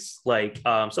hilarious.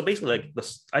 So basically,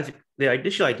 I think the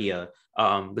initial idea,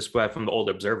 this from the old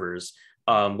observers,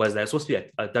 was that it's supposed to be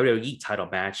a WWE title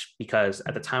match because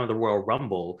at the time of the Royal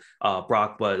Rumble,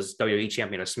 Brock was WWE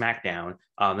champion of SmackDown.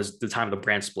 This is the time of the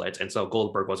brand split, and so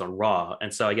Goldberg was on Raw.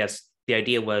 And so I guess the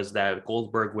idea was that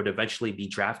Goldberg would eventually be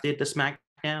drafted to SmackDown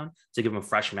to give him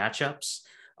fresh matchups.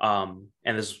 And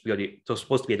this was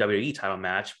supposed to be a WWE title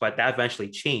match, but that eventually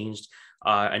changed.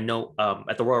 At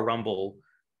the Royal Rumble,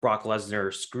 Brock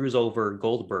Lesnar screws over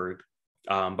Goldberg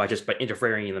by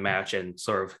interfering in the match and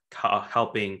sort of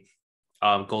helping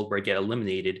Goldberg get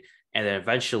eliminated. And then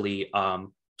eventually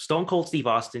Stone Cold Steve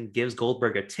Austin gives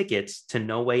Goldberg a ticket to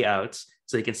No Way Out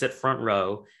so he can sit front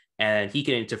row and he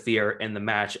can interfere in the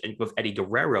match with Eddie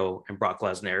Guerrero and Brock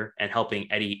Lesnar and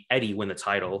helping Eddie win the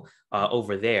title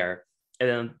over there. And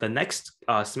then the next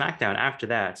SmackDown after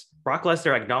that, Brock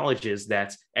Lesnar acknowledges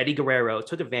that Eddie Guerrero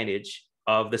took advantage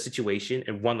of the situation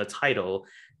and won the title.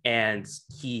 And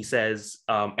he says,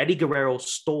 Eddie Guerrero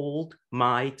stole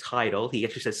my title. He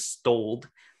actually says stole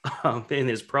in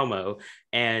his promo.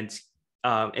 And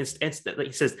he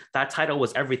says that title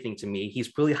was everything to me.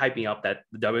 He's really hyping up that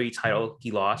the WWE title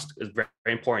he lost is very,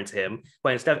 very important to him.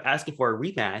 But instead of asking for a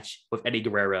rematch with Eddie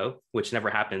Guerrero, which never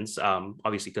happens,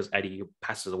 obviously because Eddie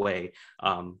passes away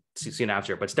soon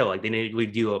after, but still, like they didn't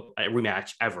really do a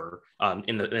rematch ever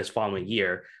in this following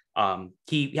year.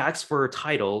 He asks for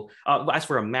asks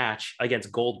for a match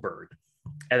against Goldberg.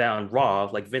 And then on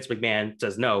Raw, like Vince McMahon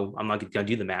says, no, I'm not going to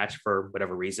do the match for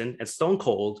whatever reason. And Stone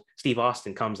Cold Steve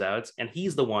Austin comes out and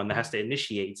he's the one that has to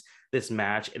initiate this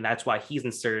match. And that's why he's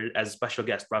inserted as a special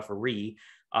guest referee,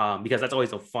 because that's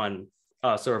always a fun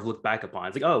sort of look back upon.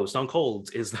 It's like, oh, Stone Cold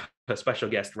is the special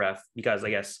guest ref because I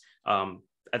guess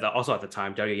also at the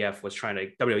time, WWE was trying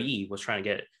to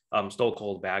get Stone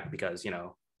Cold back because,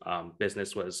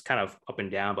 business was kind of up and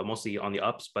down, but mostly on the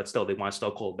ups. But still, they wanted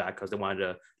Stone Cold back because they wanted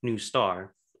a new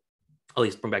star, at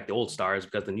least bring back the old stars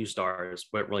because the new stars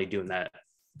weren't really doing that,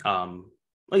 at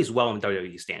least well in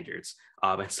WWE standards.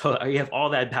 And so you have all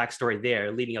that backstory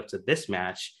there leading up to this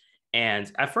match.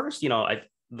 And at first,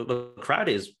 the crowd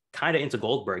is kind of into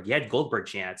Goldberg. You had Goldberg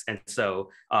chants, and so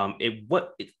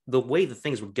the way the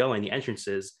things were going, the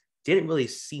entrances didn't really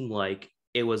seem like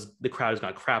it was the crowd was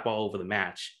going to crap all over the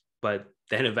match. But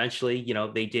then eventually,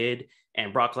 they did.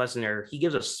 And Brock Lesnar, he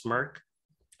gives a smirk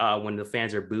when the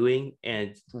fans are booing.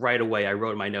 And right away, I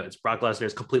wrote in my notes, Brock Lesnar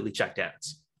is completely checked out.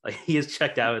 Like he is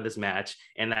checked out of this match.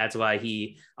 And that's why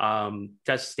he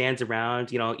just stands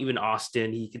around, even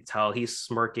Austin, he could tell he's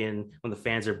smirking when the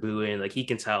fans are booing. Like he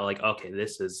can tell like, okay,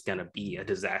 this is going to be a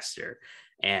disaster.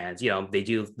 And they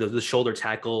do the shoulder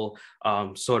tackle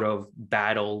sort of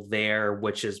battle there,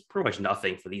 which is pretty much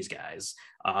nothing for these guys.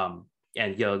 And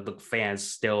the fans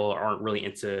still aren't really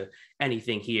into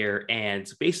anything here. And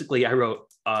basically, I wrote,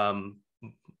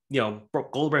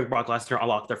 Goldberg, Brock Lesnar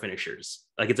unlock their finishers.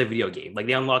 Like, it's a video game. Like,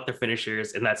 they unlock their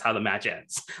finishers, and that's how the match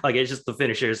ends. Like, it's just the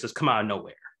finishers just come out of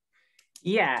nowhere.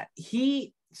 Yeah,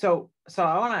 so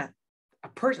I want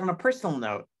to on a personal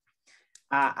note.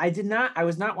 I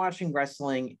was not watching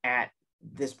wrestling at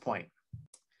this point.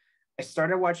 I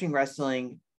started watching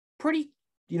wrestling pretty,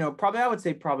 I would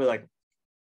say like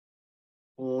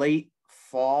late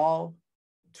fall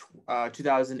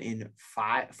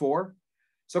 2004.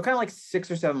 So kind of like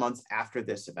 6 or 7 months after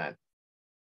this event.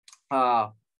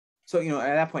 So,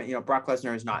 at that point, Brock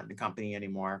Lesnar is not in the company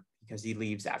anymore because he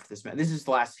leaves after this match. This is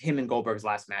him and Goldberg's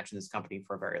last match in this company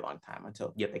for a very long time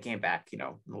until they came back, in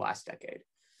the last decade.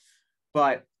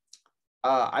 But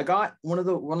I got one of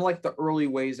the early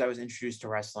ways I was introduced to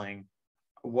wrestling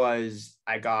was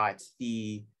I got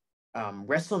the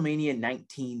WrestleMania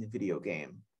 19 video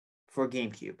game for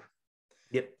GameCube.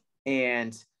 Yep.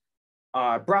 And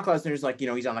Brock Lesnar's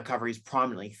he's on the cover. He's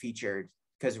prominently featured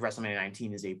because WrestleMania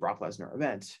 19 is a Brock Lesnar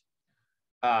event.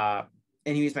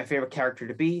 And he was my favorite character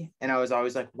to be. And I was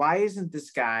always like, why isn't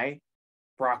this guy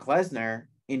Brock Lesnar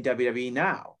in WWE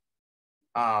now?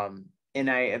 And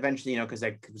I eventually, because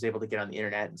I was able to get on the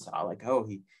internet and saw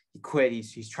he quit.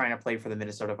 He's trying to play for the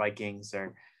Minnesota Vikings,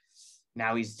 or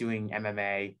now he's doing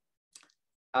MMA.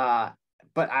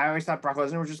 But I always thought Brock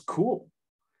Lesnar was just cool.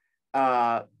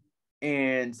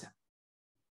 And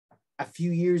a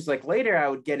few years later, I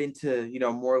would get into,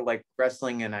 more like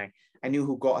wrestling, and I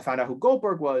found out who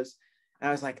Goldberg was. And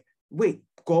I was like, wait,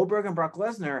 Goldberg and Brock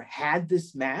Lesnar had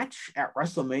this match at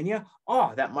WrestleMania.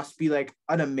 Oh, that must be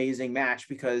an amazing match,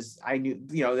 because I knew,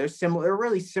 they're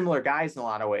really similar guys in a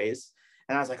lot of ways.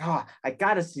 And I was like, oh, I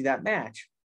got to see that match.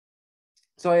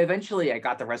 So I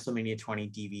got the WrestleMania 20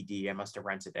 DVD. I must have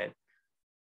rented it.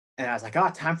 And I was like, oh,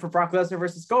 time for Brock Lesnar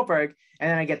versus Goldberg.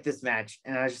 And then I get this match,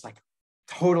 and I was just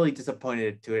totally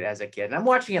disappointed to it as a kid. And I'm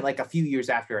watching it a few years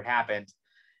after it happened.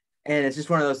 And it's just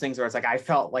one of those things where it's I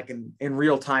felt in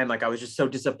real time, I was just so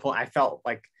disappointed. I felt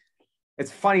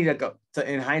it's funny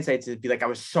in hindsight to be I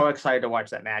was so excited to watch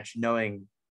that match, knowing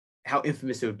how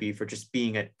infamous it would be for just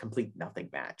being a complete nothing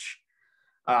match.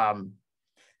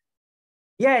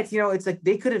 It's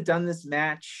they could have done this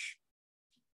match.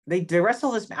 They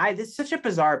wrestle this. It's such a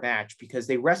bizarre match because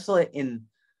they wrestle it in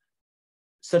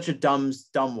such a dumb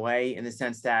way, in the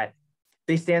sense that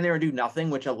they stand there and do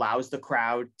nothing, which allows the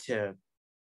crowd to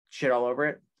shit all over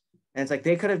it. And it's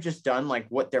they could have just done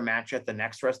what their match at the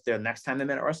next time they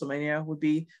met at WrestleMania would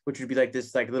be, which would be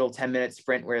this little 10-minute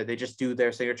sprint where they just do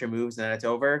their signature moves and then it's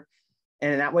over.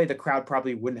 And in that way, the crowd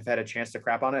probably wouldn't have had a chance to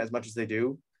crap on it as much as they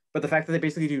do. But the fact that they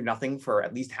basically do nothing for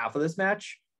at least half of this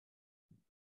match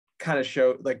kind of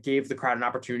gave the crowd an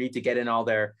opportunity to get in all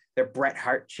their Bret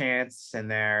Hart chants and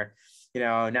their,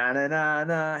 na na na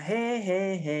na, hey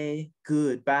hey hey,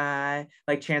 goodbye,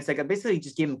 chants. Basically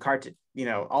just gave them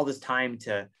all this time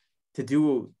to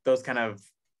do those kind of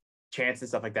chants and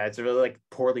stuff like that. It's really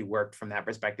poorly worked from that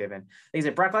perspective. And like I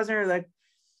said, Brock Lesnar,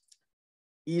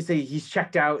 you say he's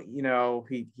checked out.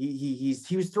 He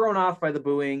was thrown off by the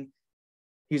booing.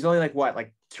 He's only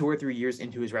 2 or 3 years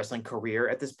into his wrestling career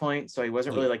at this point, so he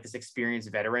wasn't really this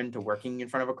experienced veteran to working in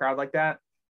front of a crowd like that.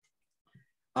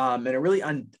 And it really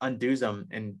undoes him.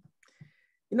 And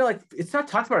it's not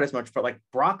talked about as much, but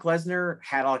Brock Lesnar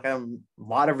had a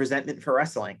lot of resentment for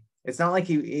wrestling. It's not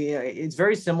it's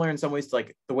very similar in some ways to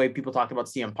the way people talk about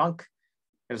CM Punk.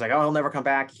 It was oh, he'll never come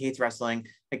back, he hates wrestling.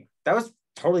 That was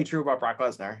totally true about Brock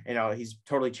Lesnar. He's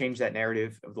totally changed that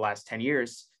narrative of the last 10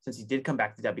 years since he did come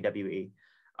back to WWE.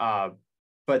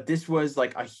 But this was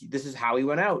this is how he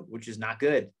went out, which is not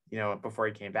good, before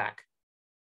he came back.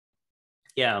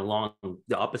 Yeah, along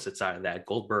the opposite side of that,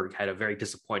 Goldberg had a very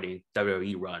disappointing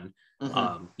WWE run.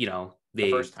 Mm-hmm.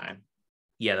 The first time.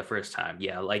 Yeah, the first time.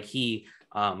 Yeah, the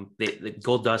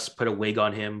Goldust put a wig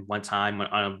on him one time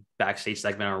on a backstage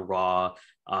segment on Raw.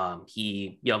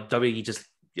 WWE just,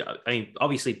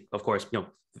 obviously, of course,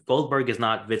 Goldberg is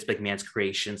not Vince McMahon's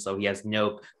creation, so he has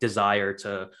no desire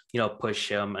to, push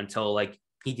him until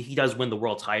he does win the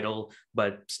world title,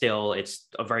 but still it's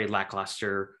a very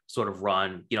lackluster sort of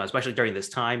run, especially during this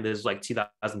time. This is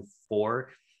 2004.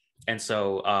 And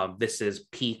so this is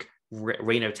peak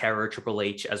Reign of Terror, Triple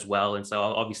H as well. And so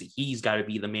obviously he's got to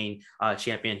be the main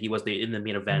champion. He was in the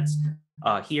main events.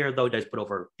 Here, though, does put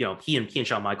over, he and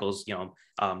Shawn Michaels,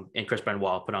 and Chris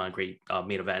Benoit put on great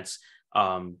main events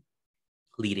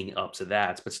leading up to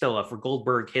that. But still, for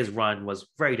Goldberg, his run was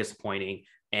very disappointing.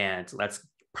 And let's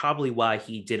probably why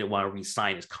he didn't want to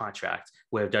re-sign his contract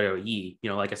with WWE. You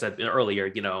know, like I said earlier,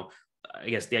 you know, I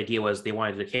guess the idea was they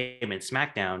wanted to get him in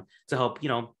SmackDown to help, you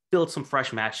know, build some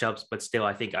fresh matchups. But still,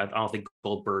 I don't think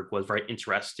Goldberg was very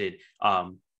interested,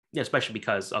 especially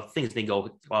because of things didn't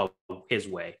go his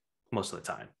way most of the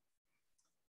time.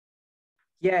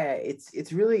 Yeah,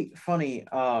 it's really funny.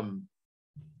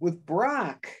 With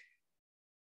Brock,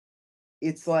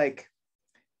 it's like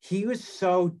he was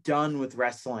so done with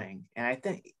wrestling, and I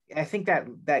think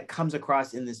that comes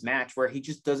across in this match where he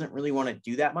just doesn't really want to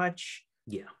do that much.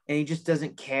 Yeah, and he just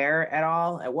doesn't care at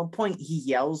all. At one point, he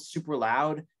yells super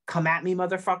loud, "Come at me,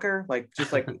 motherfucker!"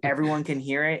 Just like everyone can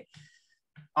hear it.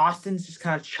 Austin's just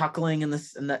kind of chuckling in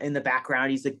the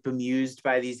background. He's like bemused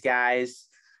by these guys.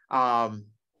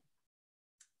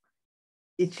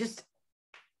 It's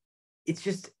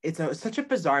such a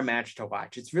bizarre match to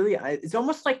watch. It's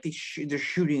almost like they're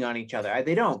shooting on each other.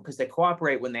 They don't, because they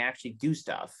cooperate when they actually do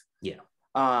stuff. Yeah.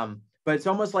 But it's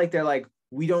almost like they're like,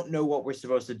 we don't know what we're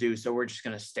supposed to do, so we're just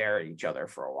going to stare at each other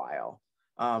for a while,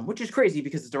 which is crazy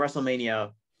because it's a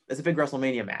big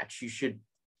WrestleMania match. You should,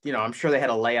 I'm sure they had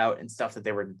a layout and stuff that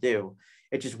they were to do.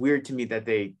 It's just weird to me that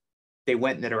they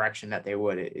went in the direction that they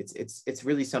would. It's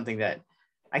really something that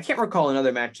I can't recall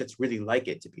another match that's really like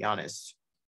it, to be honest.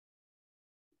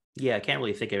 Yeah, I can't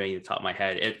really think of any off the top of my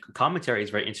head. Commentary is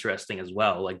very interesting as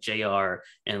well. Like JR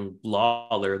and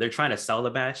Lawler, they're trying to sell the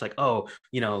match. Like, oh,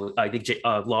 I think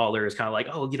Lawler is kind of like,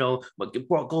 oh,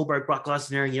 Goldberg, Brock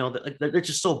Lesnar, they're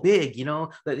just so big, that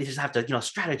they just have to,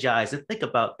 strategize and think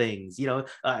about things.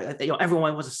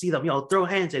 Everyone wants to see them, throw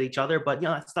hands at each other, but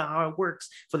that's not how it works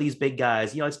for these big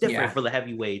guys. It's different for the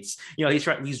heavyweights.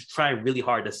 He's trying really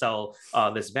hard to sell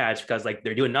this match because like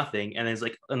they're doing nothing, and it's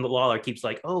like, and the Lawler keeps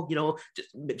like, oh,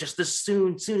 just this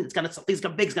soon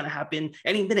something big's gonna happen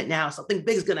any minute now. Something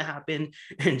big's gonna happen.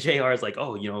 And JR is like,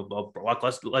 oh, Brock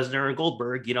Lesnar and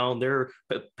Goldberg, they're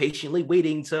patiently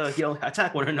waiting to,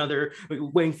 attack one another,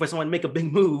 waiting for someone to make a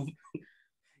big move.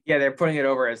 Yeah, they're putting it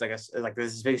over as like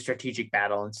this big strategic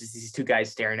battle, and it's just these two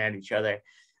guys staring at each other.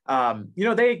 I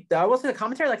will say the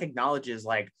commentary like acknowledges,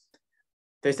 like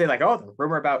they say like, oh, the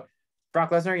rumor about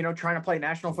Brock Lesnar, trying to play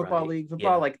National Football League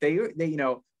football. Yeah. Like they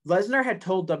Lesnar had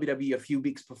told WWE a few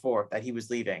weeks before that he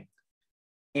was leaving,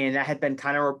 and that had been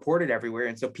kind of reported everywhere.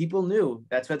 And so people knew,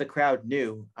 that's why the crowd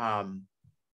knew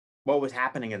what was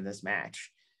happening in this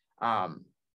match. But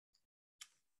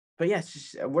yeah,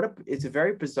 it's a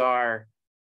very bizarre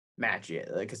match.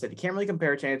 Like I said, you can't really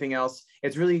compare it to anything else.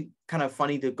 It's really kind of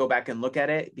funny to go back and look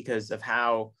at it because of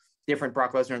how different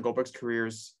Brock Lesnar and Goldberg's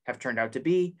careers have turned out to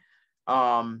be.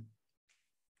 I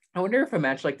wonder if a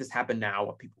match like this happened now,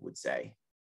 what people would say.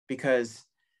 Because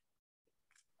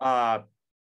I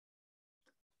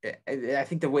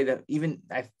think the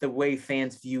way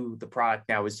fans view the product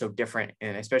now is so different,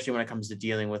 and especially when it comes to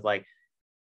dealing with like,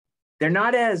 they're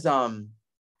not as at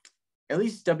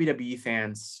least WWE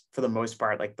fans for the most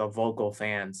part, like the vocal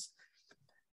fans,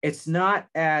 it's not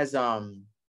as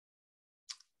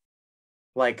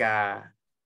like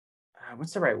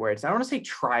what's the right word? I don't want to say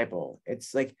tribal.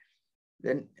 It's like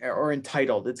or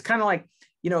entitled. It's kind of like,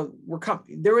 we're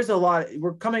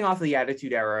coming off of the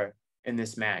Attitude Era in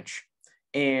this match,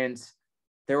 and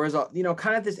there was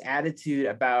kind of this attitude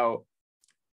about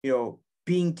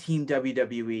being Team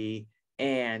WWE,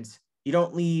 and you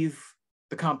don't leave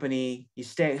the company, you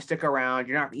stick around,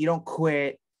 you don't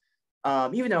quit,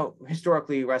 even though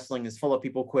historically wrestling is full of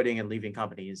people quitting and leaving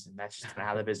companies, and that's just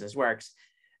how the business works.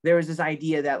 There was this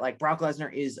idea that like Brock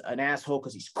Lesnar is an asshole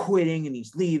because he's quitting and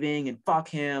he's leaving and fuck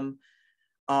him.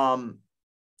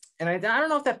 And I don't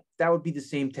know if that would be the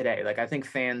same today. Like, I think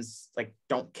fans like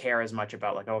don't care as much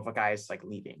about like, oh, if a guy is like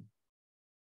leaving.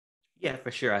 Yeah,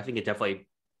 for sure. I think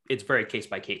it's very case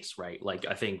by case, right? Like,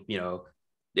 I think,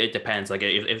 it depends. Like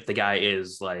if the guy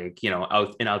is like,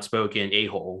 an outspoken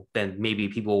a-hole, then maybe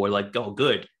people were like, oh,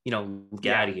 good,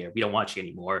 get out of here. We don't want you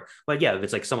anymore. But yeah, if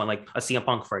it's like someone like a CM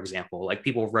Punk, for example, like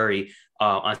people were very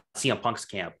on CM Punk's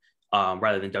camp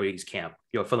rather than WWE's camp,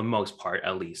 for the most part,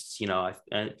 at least,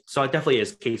 and so it definitely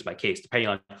is case by case, depending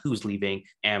on who's leaving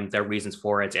and their reasons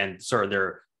for it and sort of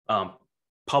their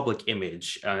public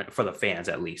image for the fans,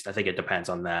 at least. I think it depends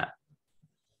on that.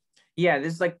 Yeah,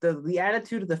 there's like the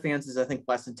attitude of the fans is, I think,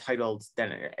 less entitled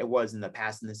than it was in the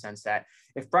past, in the sense that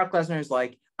if Brock Lesnar is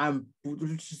like,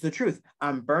 which is the truth,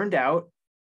 I'm burned out,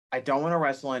 I don't want to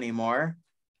wrestle anymore,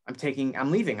 I'm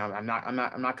leaving, I'm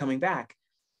not coming back.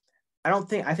 I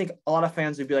think a lot of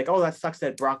fans would be like, oh, that sucks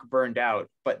that Brock burned out,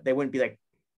 but they wouldn't be like,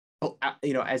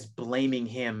 as blaming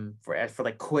him for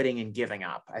like quitting and giving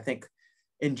up. I think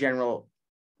in general,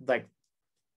 like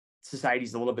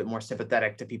society's a little bit more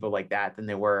sympathetic to people like that than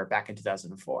they were back in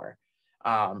 2004.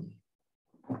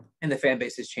 And the fan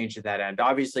base has changed to that end.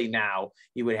 Obviously now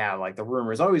you would have like the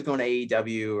rumors always going to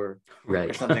AEW or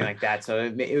something like that. So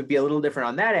it would be a little different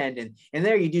on that end. And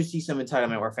there you do see some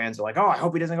entitlement where fans are like, oh, I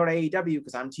hope he doesn't go to AEW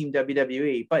because I'm team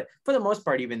WWE. But for the most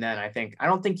part, even then, I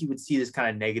don't think you would see this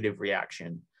kind of negative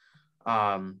reaction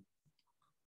that's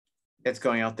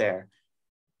going out there.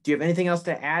 Do you have anything else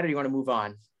to add or do you want to move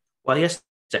on? Well, I guess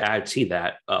to add to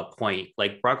that point,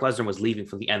 like Brock Lesnar was leaving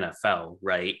for the NFL,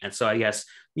 right? And so I guess,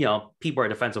 people are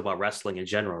defensive about wrestling in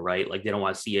general, right? Like they don't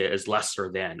want to see it as lesser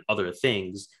than other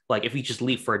things. Like if you just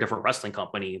leave for a different wrestling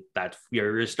company, that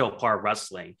you're still part of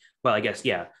wrestling. Well, I guess,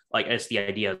 yeah, like it's the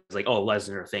idea is like, oh,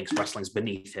 Lesnar thinks wrestling's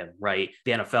beneath him, right?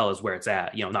 The NFL is where it's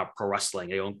at, not pro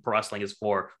wrestling. Pro wrestling is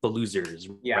for the losers,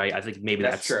 right? I think maybe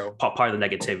that's true. Part of the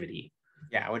negativity.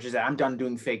 Yeah, which is that I'm done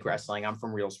doing fake wrestling. I'm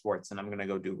from real sports and I'm going to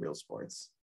go do real sports.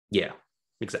 Yeah,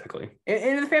 exactly.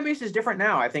 And the fan base is different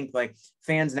now. I think like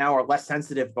fans now are less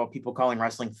sensitive about people calling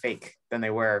wrestling fake than they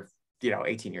were,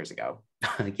 18 years ago.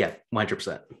 Yeah,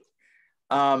 100%.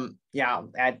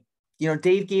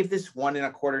 Dave gave this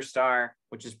 1.25 star,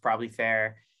 which is probably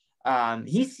fair.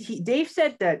 Dave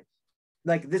said that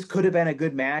like this could have been a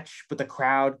good match, but the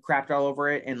crowd crapped all over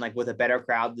it. And like with a better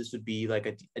crowd, this would be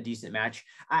like a decent match.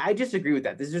 I disagree with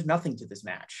that. There's nothing to this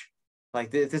match.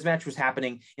 Like if this match was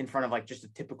happening in front of like just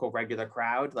a typical regular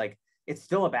crowd, like it's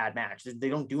still a bad match. They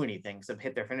don't do anything except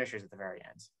hit their finishers at the very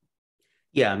end.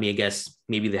 Yeah, I mean, I guess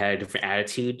maybe they had a different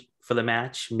attitude for the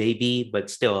match, maybe, but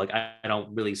still, like I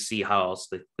don't really see how else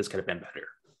this could have been better.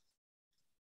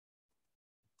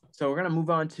 So we're gonna move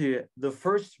on to the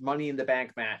first Money in the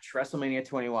Bank match, WrestleMania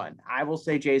 21. I will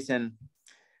say, Jason,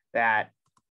 that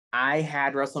I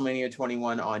had WrestleMania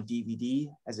 21 on DVD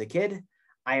as a kid.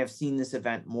 I have seen this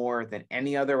event more than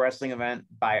any other wrestling event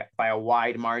by a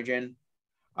wide margin.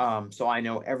 So I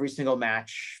know every single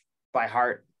match by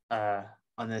heart on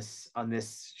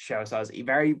this show. So I was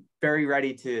very, very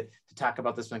ready to talk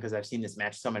about this one because I've seen this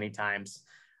match so many times.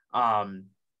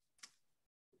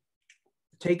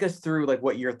 Take us through like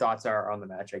what your thoughts are on the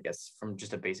match, I guess, from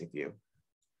just a basic view.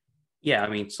 Yeah, I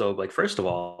mean, so like first of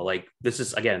all, like this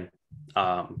is during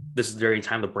the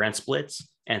time of brand splits.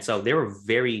 And so they were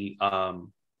very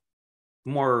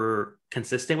more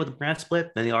consistent with the brand split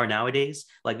than they are nowadays.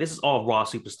 Like this is all Raw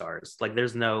superstars. Like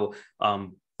there's no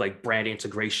like brand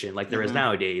integration like there is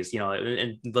nowadays.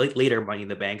 And later Money in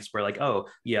the Banks were like, oh,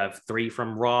 you have 3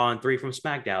 from Raw and 3 from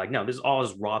SmackDown. Like no, this is all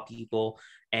Raw people.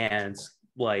 And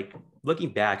like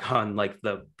looking back on like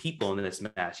the people in this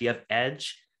match, you have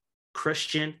Edge,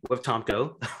 Christian with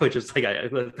Tomko, which is like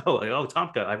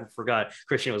Tomko. I forgot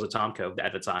Christian was a Tomko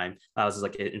at the time. I was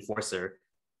like an enforcer.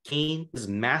 Kane is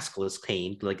maskless.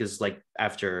 Kane like is like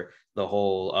after the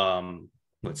whole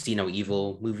See No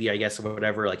Evil movie, I guess, or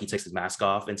whatever. Like he takes his mask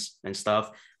off and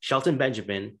stuff. Shelton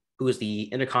Benjamin, who is the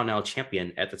Intercontinental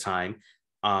Champion at the time,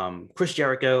 Chris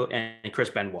Jericho and Chris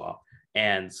Benoit.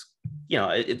 And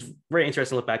it's very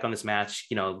interesting to look back on this match.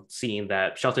 Seeing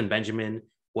that Shelton Benjamin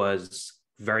was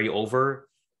very over,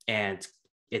 and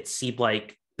it seemed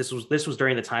like this was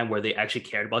during the time where they actually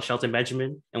cared about Shelton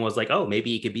Benjamin and was like, oh, maybe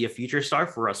he could be a future star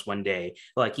for us one day.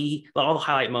 Like all the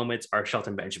highlight moments are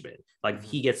Shelton Benjamin. Like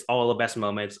he gets all the best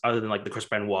moments other than like the Chris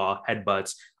Benoit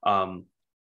headbutts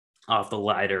off the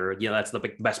ladder. That's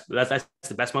the best. That's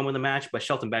the best moment of the match. But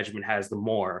Shelton Benjamin has the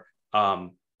more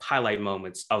highlight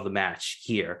moments of the match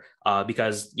here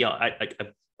because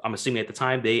I'm assuming at the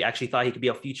time they actually thought he could be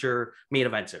a future main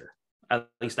eventer. At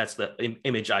least that's the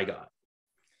image I got.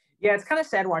 Yeah, it's kind of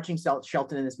sad watching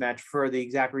Shelton in this match for the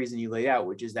exact reason you laid out,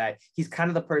 which is that he's kind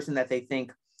of the person that they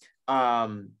think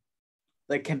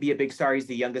like can be a big star. He's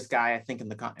the youngest guy, I think, in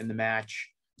the match.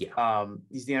 Yeah.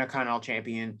 He's the Intercontinental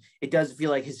Champion. It does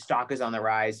feel like his stock is on the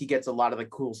rise. He gets a lot of the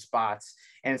cool spots,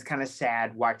 and it's kind of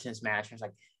sad watching this match. It's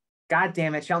like, God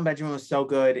damn it, Shelton Benjamin was so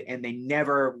good, and they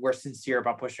never were sincere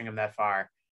about pushing him that far.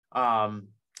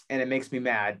 And it makes me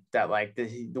mad that like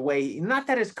the way, not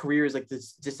that his career is like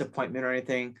this disappointment or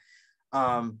anything,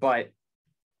 but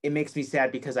it makes me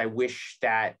sad because I wish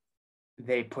that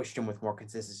they pushed him with more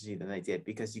consistency than they did,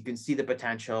 because you can see the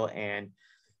potential. And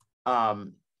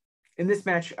in this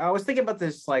match, I was thinking about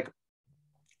this, like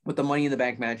with the Money in the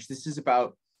Bank match, this is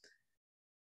about,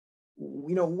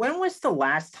 when was the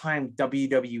last time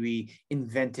WWE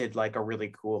invented like a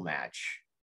really cool match?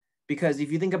 Because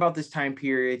if you think about this time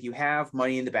period, you have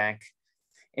Money in the Bank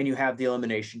and you have the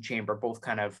Elimination Chamber, both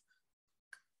kind of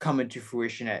come into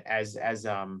fruition as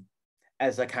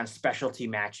like kind of specialty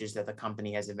matches that the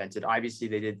company has invented. Obviously,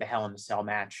 they did the Hell in a Cell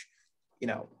match, in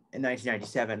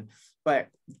 1997. But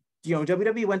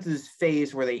WWE went through this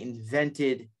phase where they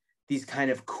invented these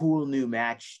kind of cool new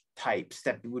match types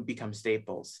that would become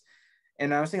staples.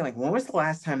 And I was thinking, like, when was the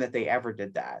last time that they ever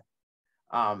did that?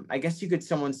 I guess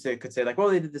someone could say like, well,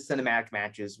 they did the cinematic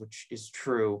matches, which is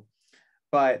true,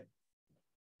 but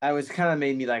I was kind of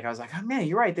made me like, I was like, oh man,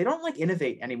 you're right. They don't like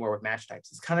innovate anymore with match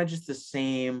types. It's kind of just the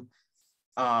same.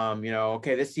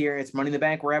 Okay, this year it's Money in the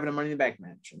Bank. We're having a Money in the Bank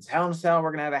match. It's Hell in a Cell.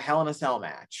 We're gonna have a Hell in a Cell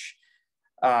match.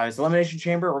 It's Elimination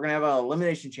Chamber. We're gonna have an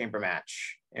Elimination Chamber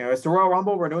match. It's the Royal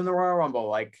Rumble. We're doing the Royal Rumble.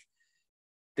 Like,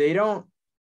 they don't.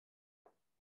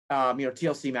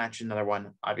 TLC match, another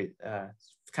one. Obviously,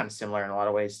 it's kind of similar in a lot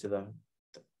of ways to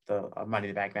the Money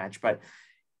in the Bank match, but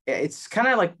it's kind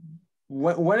of like,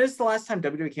 when is the last time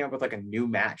WWE came up with like a new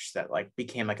match that like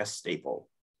became like a staple?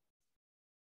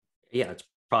 Yeah, it's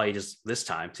probably just this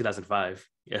time, 2005.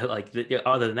 Yeah, like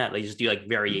other than that, they just do like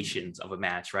variations of a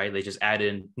match, right? They just add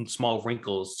in small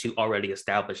wrinkles to already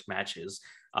established matches.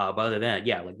 But other than that,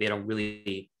 yeah, like they don't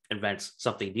really invent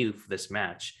something new for this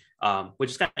match,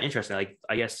 which is kind of interesting. Like,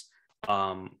 I guess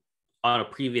on a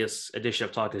previous edition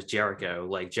of Talk is Jericho,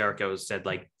 like Jericho said,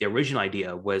 like the original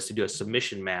idea was to do a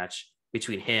submission match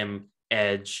between him,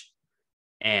 Edge,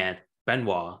 and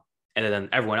Benoit, and then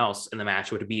everyone else in the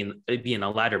match would be in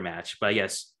a ladder match. But I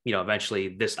guess, eventually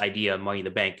this idea of Money in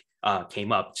the Bank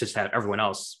came up, just to have everyone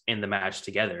else in the match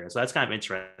together. So that's kind of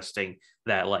interesting,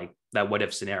 that like that what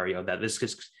if scenario, that this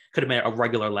could have been a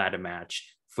regular ladder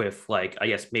match with, like, I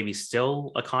guess maybe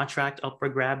still a contract up for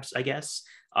grabs, I guess.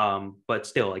 But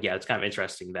still, like, yeah, it's kind of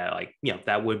interesting that, like,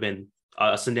 that would have been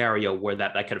a scenario where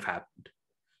that could have happened.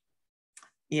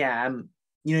 Yeah.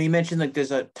 You mentioned like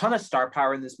there's a ton of star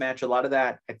power in this match. A lot of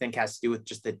that, I think, has to do with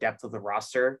just the depth of the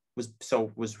roster was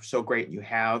so great. You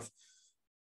have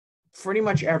pretty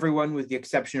much everyone, with the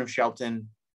exception of Shelton,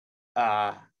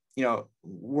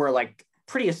 were like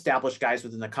pretty established guys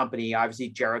within the company. Obviously,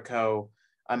 Jericho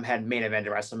had main evented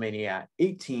WrestleMania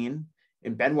 18,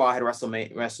 and Benoit had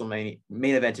WrestleMania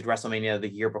main evented WrestleMania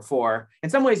the year before.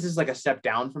 In some ways, this is like a step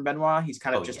down from Benoit. He's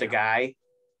kind of a guy.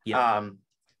 Yeah.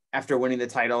 After winning the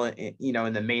title, in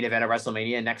the main event of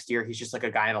WrestleMania next year, he's just like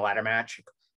a guy in a ladder match,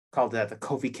 called the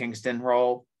Kofi Kingston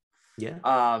role. Yeah.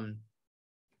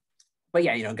 But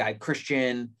yeah, guy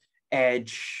Christian,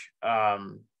 Edge,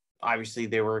 obviously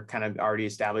they were kind of already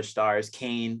established stars.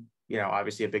 Kane,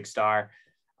 obviously a big star.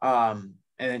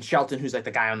 And then Shelton, who's like the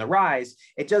guy on the rise.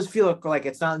 It does feel like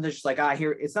it's not just like,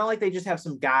 here. It's not like they just have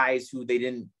some guys who they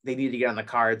needed to get on the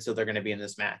card, so they're going to be in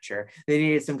this match, or they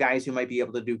needed some guys who might be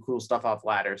able to do cool stuff off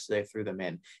ladders, so they threw them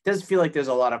in. It does feel like there's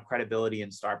a lot of credibility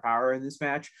and star power in this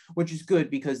match, which is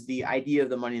good, because the idea of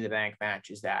the Money in the Bank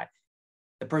match is that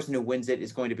the person who wins it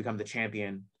is going to become the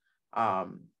champion.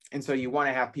 And so you want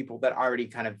to have people that already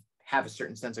kind of have a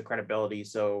certain sense of credibility,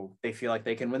 so they feel like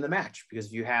they can win the match. Because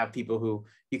if you have people who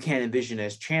you can't envision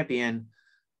as champion,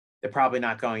 they're probably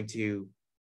not going to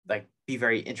like be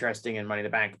very interesting in Money in the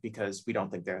Bank, because we don't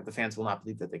think the fans will not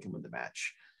believe that they can win the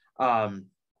match. I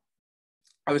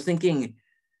was thinking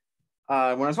when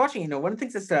I was watching, one of the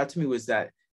things that stood out to me was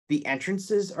that the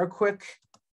entrances are quick.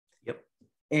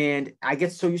 And I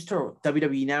get so used to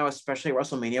WWE now, especially at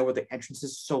WrestleMania, where the entrance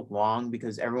is so long,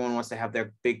 because everyone wants to have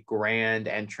their big grand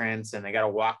entrance and they got to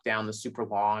walk down the super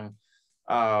long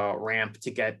ramp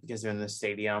because they're in the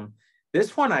stadium.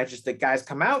 This one, the guys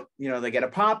come out, they get a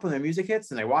pop when their music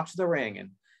hits and they walk to the ring. And,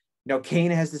 Kane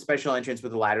has the special entrance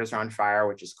where the ladders are on fire,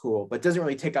 which is cool, but doesn't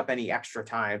really take up any extra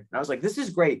time. And I was like, this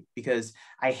is great, because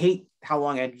I hate how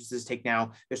long entrances take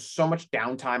now. There's so much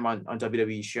downtime on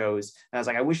WWE shows. And I was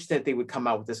like, I wish that they would come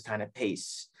out with this kind of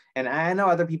pace. And I know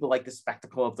other people like the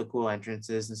spectacle of the cool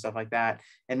entrances and stuff like that.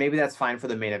 And maybe that's fine for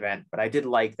the main event, but I did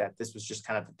like that this was just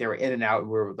kind of, they were in and out,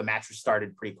 where the match was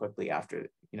started pretty quickly after,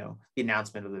 the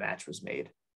announcement of the match was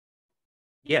made.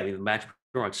 Yeah, the match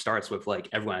pretty much starts with like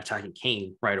everyone attacking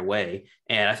Kane right away.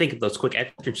 And I think those quick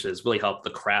entrances really helped the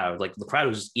crowd. Like, the crowd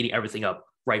was just eating everything up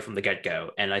right from the get-go.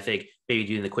 And I think maybe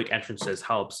doing the quick entrances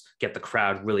helps get the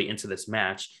crowd really into this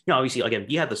match. Obviously, again,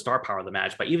 you had the star power of the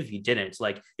match, but even if you didn't,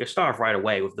 like, you start off right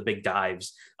away with the big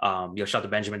dives. Shelton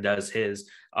Benjamin does his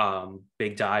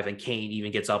big dive, and Kane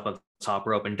even gets up on the top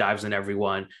rope and dives in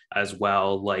everyone as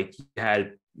well. Like, you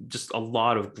had just a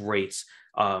lot of great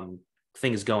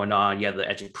things going on. You have the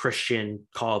Edge and Christian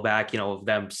callback, of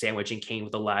them sandwiching Kane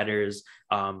with the ladders.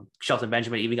 Shelton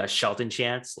Benjamin even got Shelton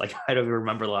chants. Like, I don't even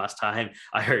remember the last time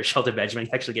I heard Shelton Benjamin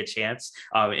actually get chants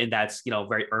in that,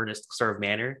 very earnest sort of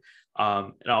manner.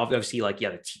 And obviously, like,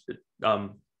 yeah,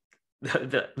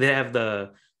 they have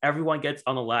the everyone gets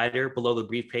on the ladder below the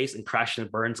briefcase and crashes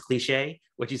and burns cliche,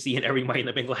 which you see in every Money in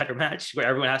the Bank ladder match, where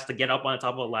everyone has to get up on the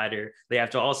top of a ladder. They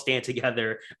have to all stand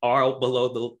together, all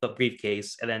below the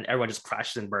briefcase, and then everyone just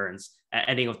crashes and burns,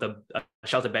 ending with the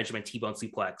Shelton Benjamin T-bone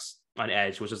suplex on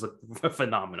Edge, which is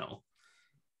phenomenal.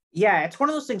 Yeah, it's one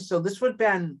of those things. So this would have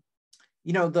been,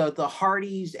 the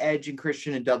Hardys, Edge, and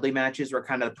Christian and Dudley matches were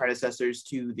kind of the predecessors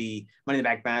to the Money in the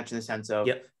Bank match in the sense of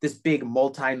this big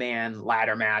multi-man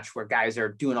ladder match where guys are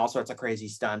doing all sorts of crazy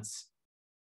stunts.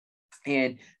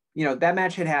 And, that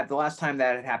match the last time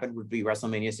that had happened would be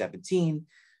WrestleMania 17.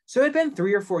 So it had been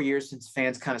 3 or 4 years since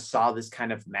fans kind of saw this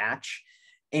kind of match.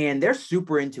 And they're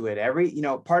super into it.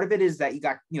 Part of it is that you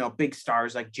got, big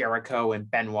stars like Jericho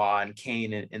and Benoit and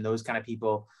Kane and those kind of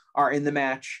people are in the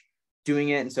match doing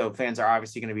it. And so fans are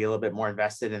obviously going to be a little bit more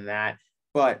invested in that.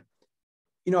 But,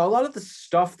 a lot of the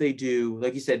stuff they do,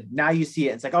 like you said, now you see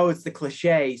it. It's like, oh, it's the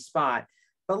cliche spot.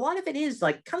 But a lot of it is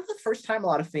like kind of the first time a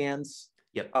lot of fans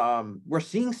were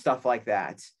seeing stuff like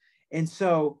that. And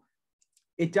so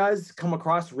it does come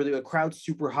across really, a crowd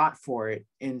super hot for it.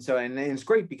 And so, and it's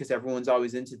great because everyone's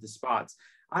always into the spots.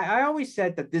 I always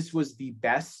said that this was the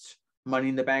best Money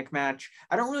in the Bank match.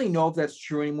 I don't really know if that's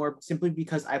true anymore, simply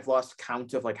because I've lost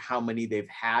count of like how many they've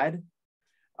had.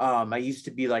 I used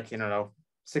to be like,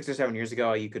 6 or 7 years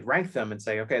ago, you could rank them and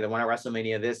say, okay, the one at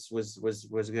WrestleMania, this was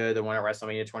good. The one at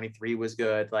WrestleMania 23 was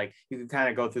good. Like you could kind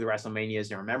of go through the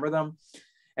WrestleManias and remember them.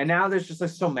 And now there's just like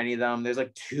so many of them. There's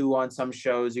like 2 on some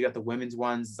shows. You got the women's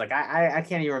ones. It's like, I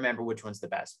can't even remember which one's the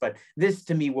best, but this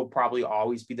to me will probably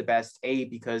always be the best. A,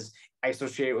 because I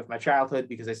associate it with my childhood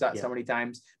because I saw it so many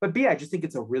times, but B, I just think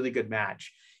it's a really good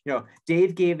match.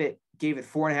 Dave gave it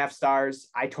 4.5 stars.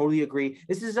 I totally agree.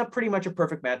 This is pretty much a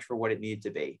perfect match for what it needed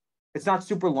to be. It's not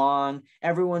super long.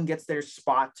 Everyone gets their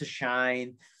spot to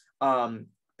shine.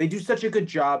 They do such a good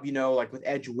job, like with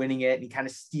Edge winning it, and he kind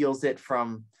of steals it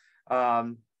from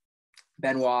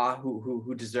Benoit,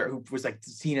 who was like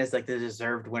seen as like the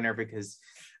deserved winner because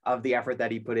of the effort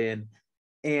that he put in.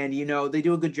 And, they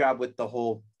do a good job with the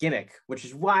whole gimmick, which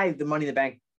is why the Money in the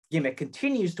Bank gimmick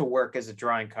continues to work as a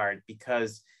drawing card,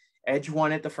 because Edge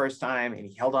won it the first time and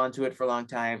he held on to it for a long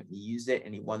time. He used it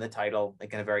and he won the title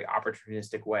like in a very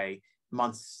opportunistic way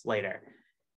months later.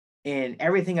 And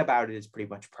everything about it is pretty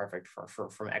much perfect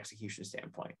from an execution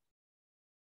standpoint.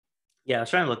 Yeah, I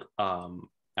was trying to look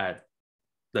at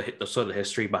the sort of the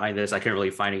history behind this. I couldn't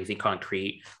really find anything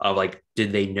concrete of like,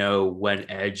 did they know when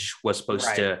Edge was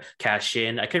supposed to cash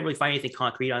in? I couldn't really find anything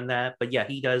concrete on that, but yeah,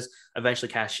 he does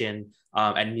eventually cash in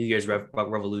at New Year's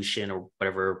Revolution or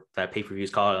whatever that pay-per-view is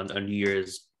called on New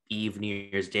Year's Eve, New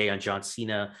Year's Day on John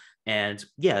Cena. And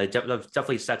yeah, it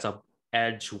definitely sets up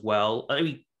Edge well. I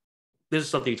mean, this is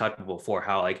something you talked about before,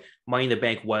 how like Money in the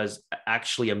Bank was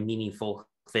actually a meaningful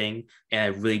thing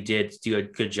and it really did do a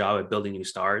good job at building new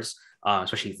stars.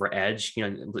 Especially for Edge,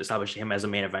 establishing him as a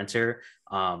main eventer.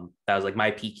 That was like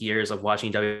my peak years of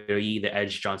watching WWE, the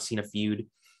Edge John Cena feud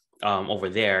over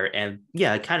there. And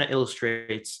yeah, it kind of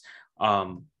illustrates,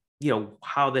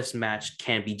 how this match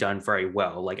can be done very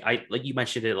well. Like you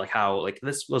mentioned it, like how like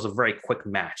this was a very quick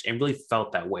match and really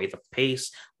felt that way. The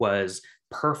pace was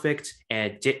perfect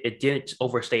and it didn't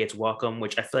overstay its welcome,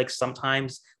 which I feel like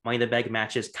sometimes Money in the Bank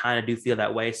matches kind of do feel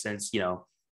that way since,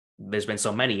 there's been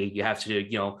so many, you have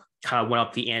to, kind of went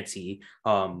up the ante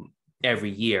every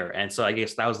year. And so I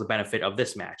guess that was the benefit of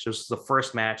this match. It was the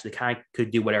first match. They kind of could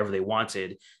do whatever they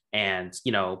wanted. And,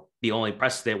 the only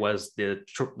precedent was the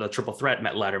triple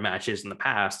threat ladder matches in the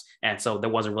past. And so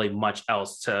there wasn't really much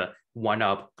else to one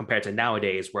up compared to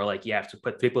nowadays where like you have to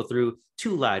put people through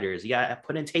 2 ladders. You got to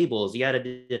put in tables. You got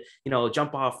to,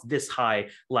 jump off this high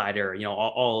ladder,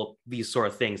 all these sort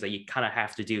of things that you kind of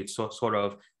have to do to sort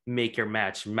of make your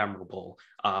match memorable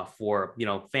for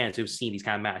fans who've seen these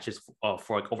kind of matches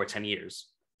for like over 10 years.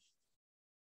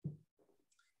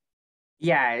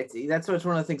 Yeah, that's one of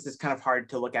the things that's kind of hard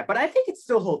to look at, but I think it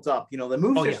still holds up. The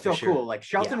moves are still cool. Like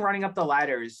Shelton running up the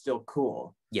ladder is still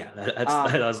cool. Yeah,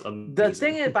 that's amazing. The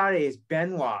thing about it is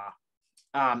Benoit,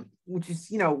 which is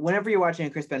whenever you're watching a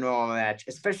Chris Benoit match,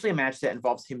 especially a match that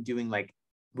involves him doing like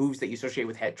moves that you associate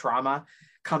with head trauma,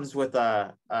 comes with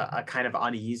a kind of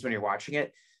unease when you're watching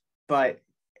it. But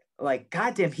like,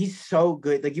 goddamn, he's so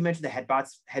good. Like you mentioned the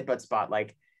headbutt spot.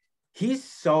 Like he's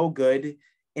so good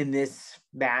in this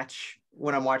match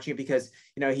when I'm watching it because,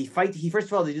 he first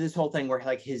of all, they do this whole thing where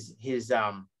like his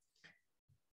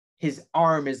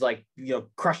arm is like,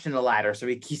 crushed in the ladder. So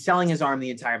he's selling his arm the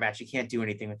entire match. He can't do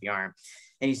anything with the arm.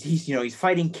 And he's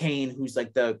fighting Kane, who's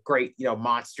like the great,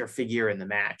 monster figure in the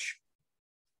match.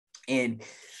 And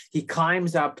he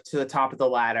climbs up to the top of the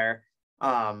ladder.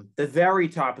 the very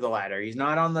top of the ladder. He's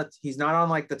not on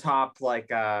like the top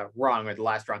rung or the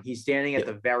last rung. He's standing at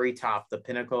the very top, the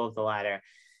pinnacle of the ladder,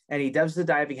 and he does the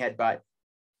diving headbutt.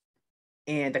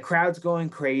 And the crowd's going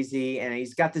crazy, and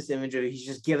he's got this image of he's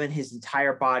just given his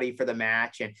entire body for the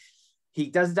match, and he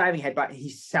does the diving headbutt. He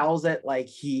sells it like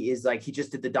he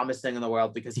just did the dumbest thing in the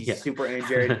world because he's super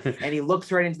injured, and he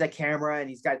looks right into the camera,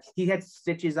 and he had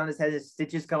stitches on his head, his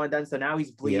stitches coming done, so now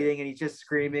he's bleeding, and he's just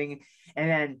screaming, and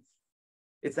then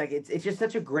it's like it's just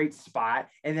such a great spot.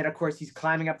 And then of course he's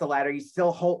climbing up the ladder. He's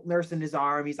still nursing his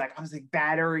arm. He's like, I was like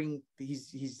battering.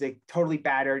 He's like totally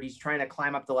battered. He's trying to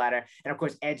climb up the ladder. And of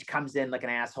course Edge comes in like an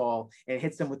asshole and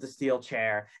hits him with the steel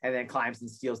chair and then climbs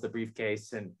and steals the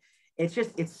briefcase. And it's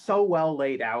so well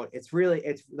laid out. It's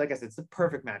like I said, it's the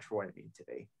perfect match for what it needs to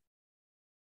be.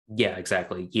 Yeah,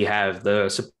 exactly. You have the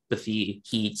sympathy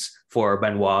heats for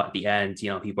Benoit at the end.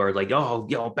 You know, people are like, oh,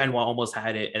 Benoit almost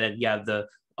had it. And then you have the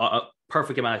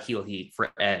perfect amount of heel heat for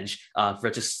Edge, for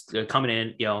just coming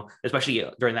in, you know, especially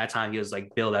during that time, he was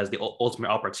like billed as the ultimate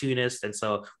opportunist. And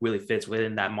so really fits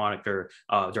within that moniker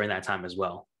during that time as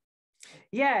well.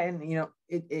 Yeah. And, you know,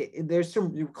 there's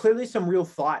clearly some real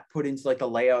thought put into like the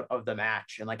layout of the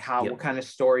match and like what kind of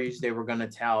stories they were going to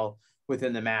tell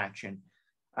within the match.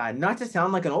 And not to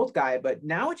sound like an old guy, but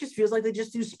now it just feels like they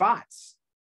just do spots.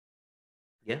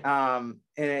 Yeah. And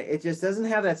it just doesn't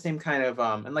have that same kind of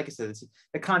and like I said,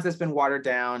 the concept's been watered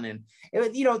down, and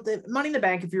the Money in the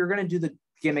Bank, if you were going to do the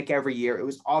gimmick every year, it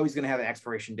was always going to have an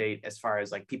expiration date as far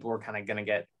as like people were kind of going to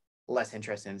get less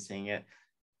interested in seeing it.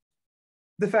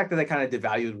 The fact that they kind of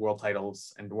devalued world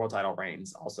titles and world title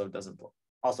reigns also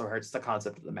hurts the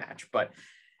concept of the match, but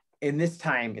in this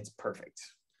time it's perfect.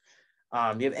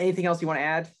 Do you have anything else you want to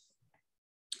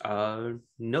add?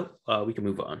 Nope. We can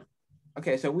move on.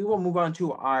 Okay, so we will move on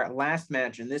to our last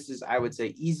match, and this is, I would say,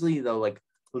 easily the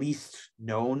least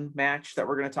known match that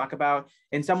we're going to talk about.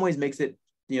 In some ways, makes it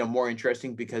more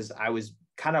interesting because I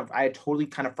had totally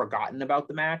kind of forgotten about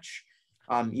the match,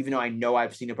 even though I know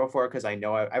I've seen it before because I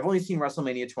know I've only seen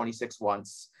WrestleMania 26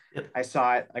 once. Yep. I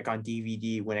saw it like on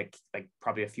DVD when it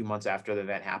probably a few months after the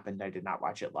event happened. I did not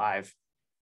watch it live.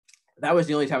 That was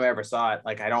the only time I ever saw it.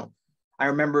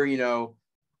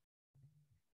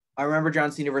 I remember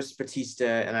John Cena versus Batista,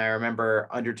 and I remember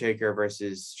Undertaker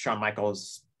versus Shawn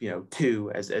Michaels,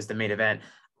 2 as the main event.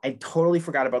 I totally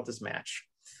forgot about this match.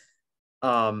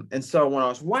 And so when I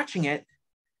was watching it,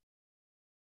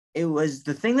 it was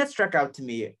the thing that struck out to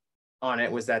me on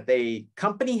it was that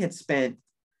company had spent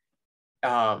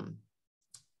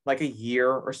like a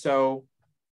year or so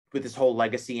with this whole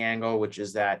legacy angle, which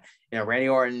is that, Randy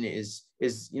Orton is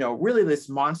really this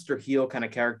monster heel kind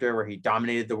of character where he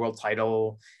dominated the world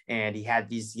title, and he had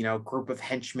these, group of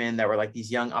henchmen that were like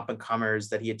these young up and comers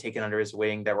that he had taken under his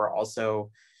wing that were also,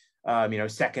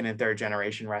 second and third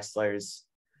generation wrestlers,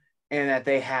 and that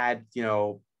they had,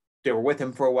 they were with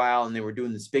him for a while, and they were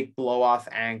doing this big blow off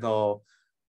angle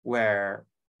where,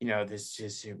 this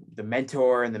is the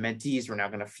mentor and the mentees were now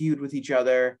going to feud with each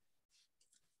other.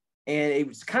 And it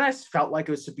was kind of felt like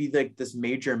it was to be like this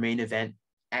major main event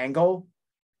angle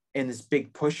and this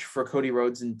big push for Cody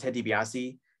Rhodes and Ted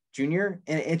DiBiase Jr.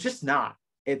 And it's just not.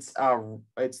 It's the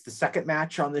second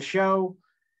match on the show.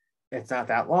 It's not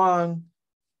that long.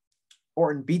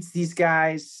 Orton beats these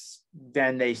guys.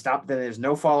 Then they stop. Then there's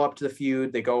no follow up to the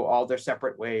feud. They go all their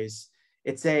separate ways.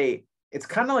 It's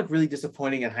kind of like really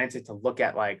disappointing in hindsight to look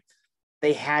at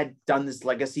they had done this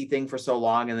legacy thing for so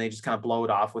long and they just kind of blow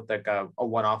it off with like a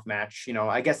one-off match.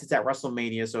 I guess it's at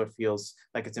WrestleMania, so it feels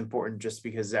like it's important just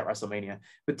because it's at WrestleMania,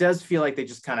 but it does feel like they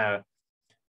just kind of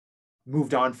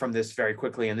moved on from this very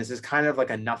quickly. And this is kind of like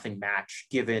a nothing match,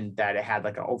 given that it had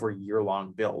like an over a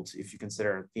year-long build, if you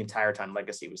consider the entire time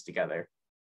Legacy was together.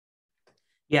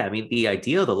 Yeah, I mean, the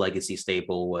idea of the legacy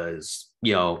stable was,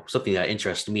 something that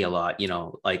interested me a lot.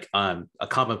 I'm a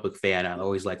comic book fan. I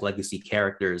always like legacy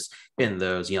characters in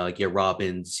those, like your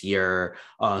Robins, your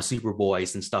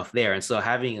Superboys and stuff there. And so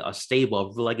having a stable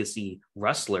of legacy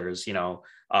wrestlers,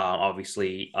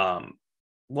 obviously,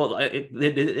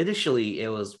 initially it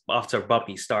was off to a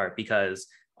bumpy start because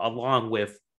along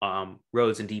with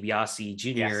Rhodes and DiBiase Jr.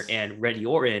 Yes. and Randy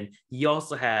Orton, you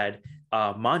also had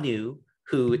Manu,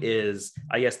 who is,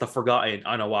 I guess, the forgotten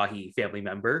Anoa'i family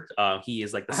member. He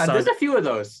is like the son. There's a few of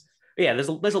those. Yeah, there's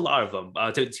a lot of them.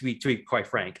 To be quite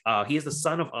frank, he is the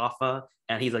son of Afa,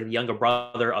 and he's like the younger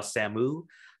brother of Samu.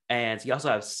 And you also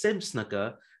have Sim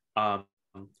Snuka,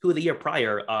 who the year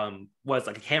prior was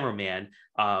like a cameraman,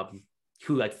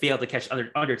 who failed to catch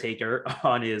Undertaker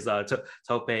on his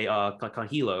Tope con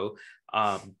Hilo.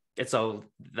 And so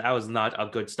that was not a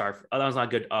good start. That was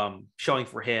not a good showing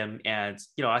for him. And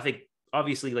I think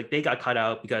obviously like they got cut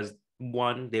out because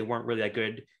one, they weren't really that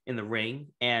good in the ring,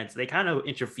 and they kind of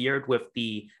interfered with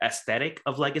the aesthetic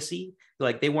of Legacy.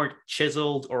 Like they weren't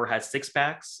chiseled or had six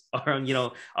packs on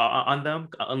on them,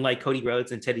 unlike Cody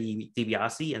Rhodes and Teddy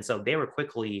DiBiase, and so they were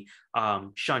quickly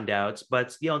shunned out.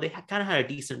 But they kind of had a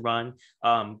decent run.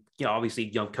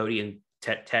 Obviously, Cody and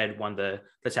Ted won the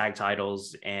tag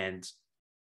titles, and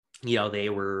they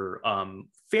were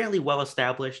fairly well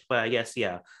established. But I guess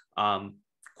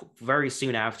very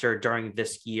soon after, during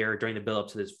this year, during the build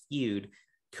up to this feud,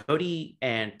 Cody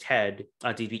and Ted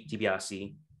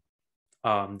DiBiase,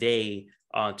 they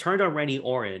turned on Randy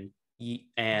Orton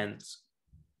and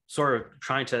sort of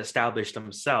trying to establish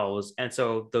themselves. And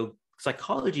so the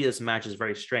psychology of this match is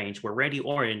very strange, where Randy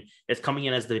Orton is coming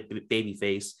in as the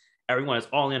babyface. Everyone is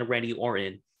all in on Randy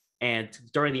Orton. And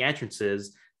during the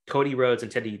entrances, Cody Rhodes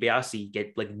and Teddy DiBiase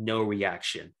get like no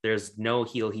reaction. There's no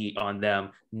heel heat on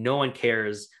them. No one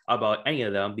cares about any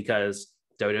of them because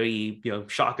WWE,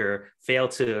 shocker,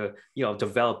 failed to,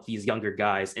 develop these younger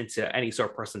guys into any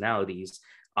sort of personalities.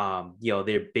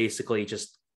 They're basically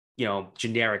just,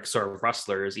 generic sort of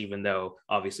wrestlers, even though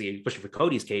obviously, especially for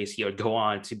Cody's case, he would go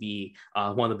on to be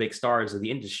one of the big stars of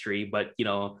the industry. But,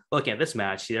 looking at this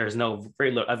match, there's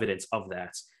very little evidence of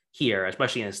that here,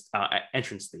 especially in his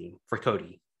entrance theme for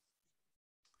Cody.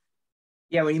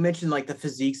 Yeah, when you mentioned like the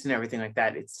physiques and everything like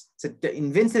that, it's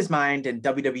in Vince's mind and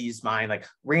WWE's mind, like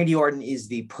Randy Orton is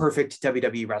the perfect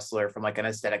WWE wrestler from like an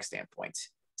aesthetic standpoint.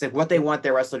 It's like what they want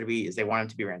their wrestler to be is they want him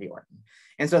to be Randy Orton.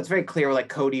 And so it's very clear like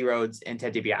Cody Rhodes and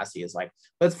Ted DiBiase is like,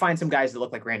 let's find some guys that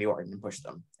look like Randy Orton and push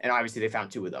them. And obviously they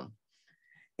found two of them.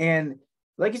 And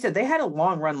like you said, they had a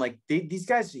long run. Like these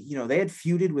guys, they had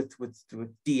feuded with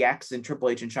DX and Triple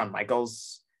H and Shawn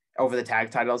Michaels over the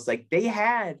tag titles. Like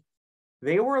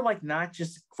they were like not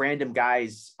just random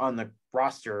guys on the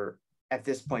roster at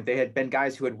this point. They had been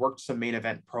guys who had worked some main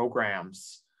event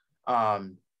programs,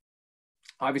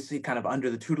 obviously kind of under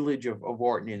the tutelage of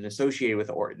Orton and associated with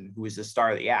Orton, who was the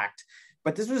star of the act.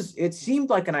 But it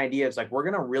seemed like an idea. It's like, we're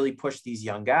going to really push these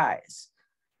young guys.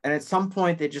 And at some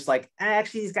point they just like,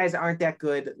 actually, these guys aren't that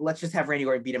good. Let's just have Randy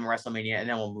Orton beat him at WrestleMania and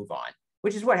then we'll move on,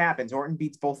 which is what happens. Orton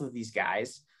beats both of these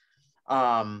guys.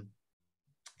 And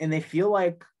they feel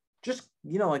like, just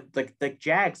like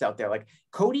Jags out there. Like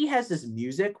Cody has this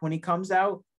music when he comes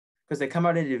out, because they come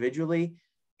out individually,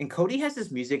 and Cody has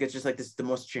this music. It's just like the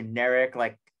most generic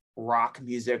like rock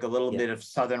music, a little bit of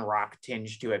southern rock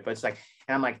tinge to it. But it's like,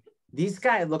 and I'm like, this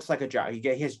guy looks like a job. He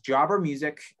has jobber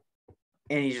music,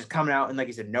 and he's just coming out, and like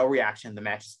you said, no reaction. The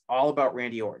match is all about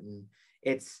Randy Orton.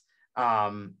 It's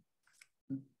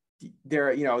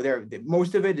they're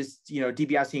most of it is,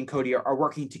 DiBiase and Cody are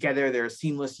working together. They're a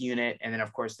seamless unit. And then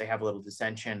of course they have a little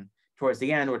dissension towards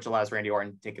the end, which allows Randy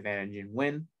Orton to take advantage and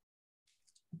win.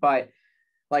 But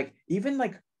like, even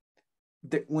like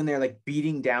when they're like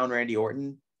beating down Randy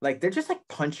Orton, like they're just like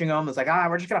punching him. It's like,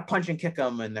 we're just going to punch and kick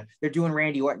him. And they're doing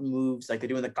Randy Orton moves. Like they're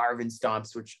doing the Garvin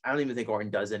stomps, which I don't even think Orton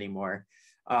does anymore.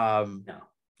 No.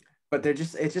 But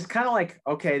it's just kind of like,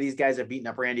 okay, these guys are beating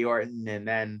up Randy Orton. And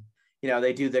then,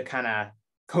 they do the kind of,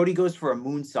 Cody goes for a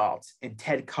moonsault and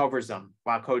Ted covers him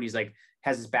while Cody's like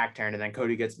has his back turned, and then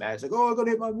Cody gets mad. It's like, I'm gonna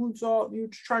hit my moonsault. You're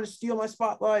trying to steal my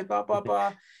spotlight, blah, blah,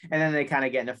 blah. And then they kind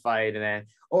of get in a fight, and then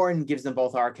Orton gives them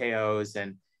both RKOs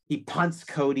and he punts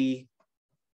Cody.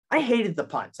 I hated the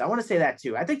punts. I want to say that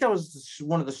too. I think that was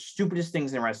one of the stupidest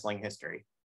things in wrestling history.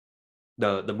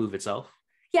 The move itself?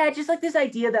 Yeah, just like this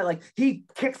idea that like he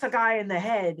kicks a guy in the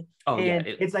head,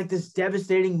 it's like this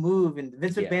devastating move, and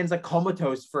Vince McMahon's like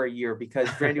comatose for a year because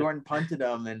Randy Orton punted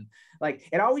him, and like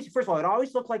it always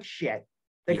looked like shit.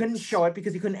 They couldn't show it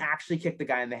because he couldn't actually kick the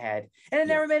guy in the head, and it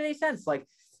never made any sense. Like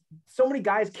so many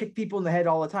guys kick people in the head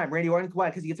all the time. Randy Orton, why?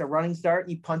 Because he gets a running start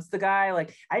and he punts the guy.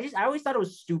 Like I always thought it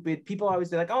was stupid. People always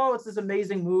say like, oh, it's this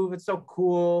amazing move. It's so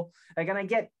cool. Like, and I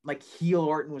get like heel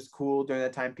Orton was cool during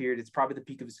that time period. It's probably the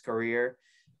peak of his career.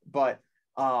 But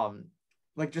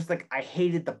like just like I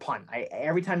hated the punt.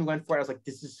 Every time he went for it, I was like,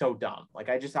 this is so dumb. Like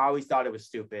I always thought it was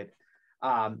stupid.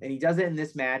 And he does it in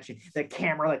this match, and the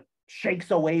camera like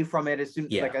shakes away from it as soon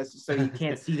so you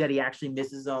can't see that he actually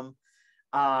misses them.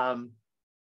 And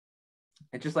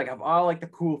just like of all like the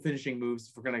cool finishing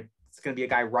moves, it's gonna be a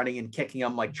guy running and kicking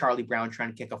him like Charlie Brown trying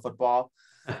to kick a football.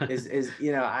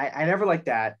 I never liked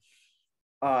that.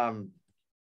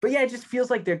 But yeah, it just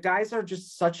feels like their guys are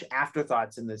just such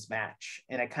afterthoughts in this match.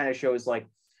 And it kind of shows like,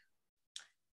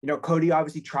 Cody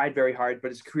obviously tried very hard, but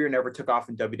his career never took off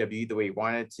in WWE the way he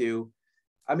wanted to.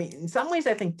 I mean, in some ways,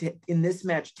 I think in this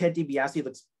match, Ted DiBiase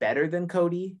looks better than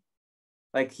Cody.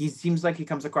 Like he seems like he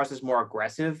comes across as more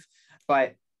aggressive,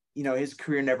 but his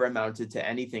career never amounted to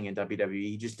anything in WWE.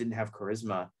 He just didn't have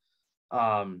charisma.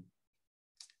 And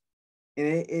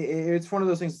it's one of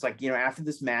those things. It's like, after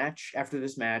this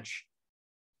match,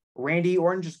 Randy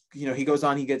Orton just, he goes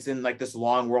on, he gets in like this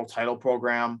long world title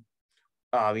program.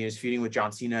 He's feuding with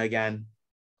John Cena again.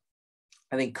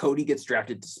 I think Cody gets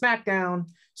drafted to SmackDown.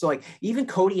 So like even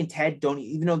Cody and Ted don't,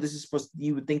 even though this is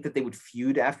you would think that they would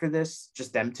feud after this,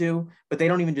 just them two, but they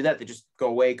don't even do that. They just go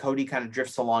away. Cody kind of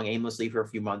drifts along aimlessly for a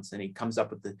few months, and he comes up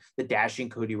with the dashing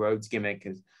Cody Rhodes gimmick,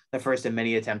 is the first of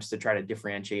many attempts to try to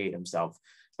differentiate himself.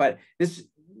 But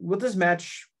what this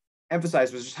match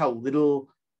emphasized was just how little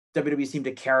WWE seemed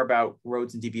to care about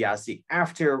Rhodes and DiBiase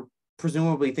after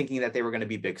presumably thinking that they were going to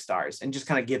be big stars, and just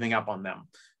kind of giving up on them,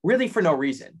 really for no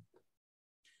reason.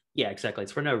 Yeah, exactly.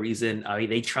 It's for no reason. I mean,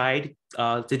 they tried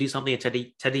to do something at Ted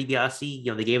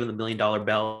DiBiase. They gave him the $1 million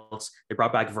belts. They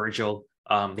brought back Virgil.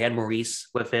 They had Maurice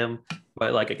with him,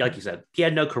 but like you said, he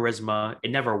had no charisma.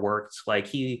 It never worked. Like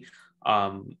he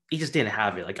just didn't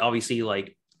have it. Like obviously,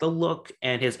 like the look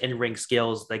and his in-ring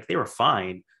skills, like they were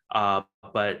fine.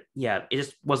 But yeah, it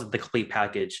just wasn't the complete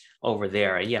package over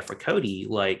there. And yeah, for Cody,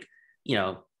 like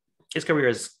his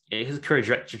career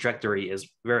trajectory is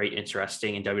very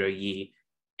interesting in WWE.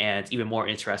 And it's even more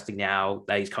interesting now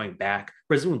that he's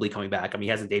presumably coming back. I mean, he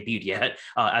hasn't debuted yet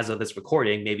as of this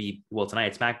recording. Maybe,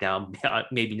 tonight at SmackDown,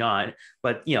 maybe not.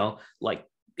 But, like,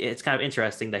 it's kind of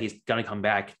interesting that he's going to come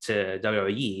back to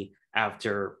WWE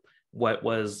after what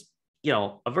was,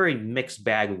 a very mixed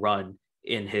bag run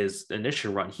in his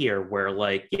initial run here, where,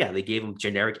 like, yeah, they gave him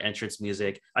generic entrance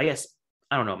music. I guess,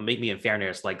 I don't know, maybe in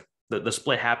fairness, like, the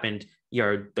split happened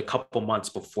the couple months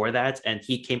before that, and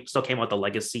he still came out the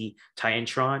Legacy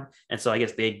Titantron, and so I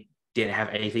guess they didn't have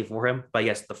anything for him. But I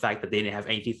guess the fact that they didn't have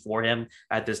anything for him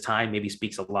at this time maybe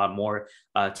speaks a lot more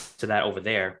to that over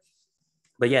there.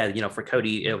 But yeah, for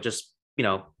Cody, it was just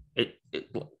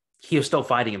he was still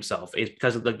fighting himself. It's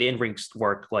because of the in-ring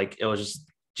work, like it was just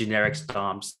generic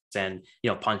stomps and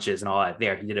punches and all that.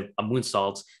 There, he did a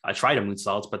moonsault. I tried a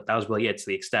moonsault, but that was really it to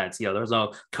the extent. There was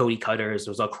no Cody cutters,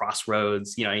 there was no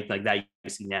crossroads, anything like that you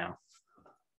see now.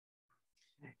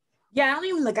 Yeah, I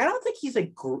don't think he's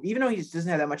like, even though he doesn't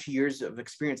have that much years of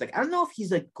experience, like I don't know if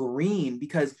he's like green,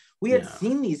 because we had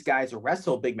seen these guys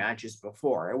wrestle big matches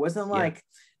before. It wasn't like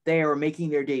they were making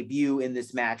their debut in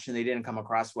this match and they didn't come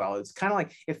across well. It's kind of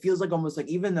like, it feels like almost like,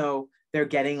 even though they're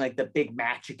getting like the big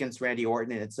match against Randy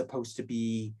Orton and it's supposed to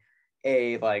be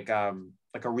a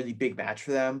really big match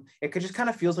for them, it could just kind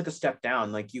of feels like a step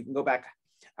down. Like you can go back,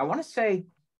 I want to say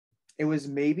it was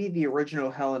maybe the original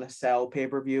Hell in a Cell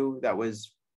pay-per-view that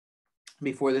was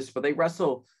before this, but they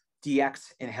wrestle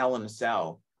DX in Hell in a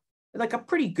Cell, like a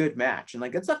pretty good match, and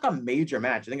like it's like a major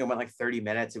match. I think it went like 30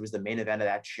 minutes. It was the main event of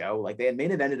that show. Like they had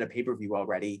main evented a pay-per-view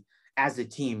already as a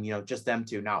team, just them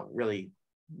two, not really,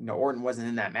 Orton wasn't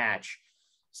in that match.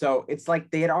 So it's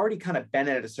like they had already kind of been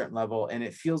at a certain level, and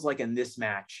it feels like in this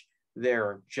match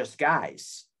they're just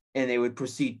guys, and they would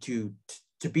proceed to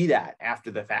be that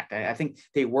after the fact. I think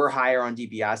they were higher on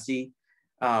DiBiase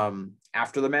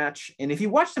after the match, and if you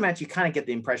watch the match, you kind of get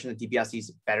the impression that DiBiase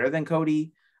is better than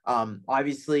Cody.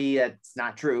 Obviously that's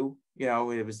not true. That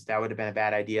would have been a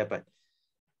bad idea, but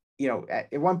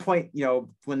at one point,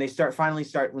 when they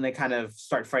when they kind of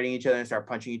start fighting each other and start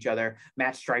punching each other,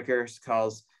 Matt Striker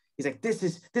calls, he's like,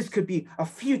 this could be a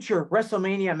future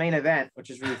WrestleMania main event, which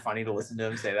is really funny to listen to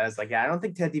him say that. It's like, yeah, I don't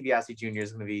think Ted DiBiase Jr.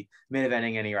 is going to be main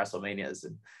eventing any WrestleManias.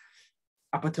 And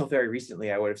up until very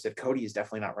recently, I would have said Cody is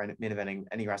definitely not main eventing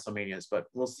any WrestleManias, but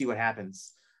we'll see what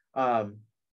happens.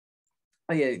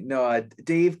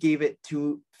 Dave gave it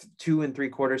 2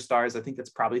 3/4 stars. I think that's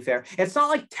probably fair. It's not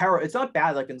like terrible. It's not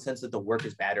bad, like in the sense that the work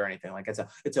is bad or anything. Like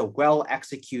it's a well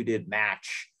executed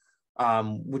match,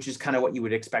 which is kind of what you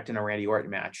would expect in a Randy Orton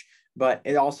match. But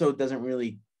it also doesn't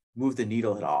really move the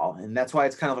needle at all, and that's why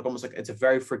it's kind of like almost like it's a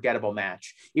very forgettable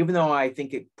match. Even though I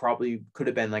think it probably could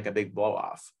have been like a big blow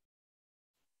off.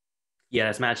 Yeah,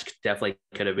 this match definitely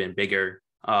could have been bigger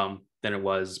than it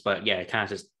was, but yeah, it kind of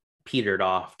just petered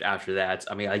off after that.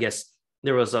 I mean, I guess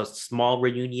there was a small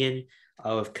reunion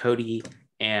of Cody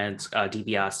and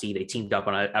DiBiase. They teamed up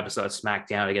on an episode of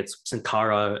SmackDown against Sin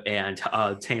Cara and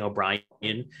Daniel Bryan,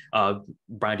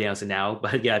 Bryan Danielson now.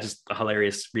 But yeah, just a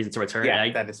hilarious reason to return.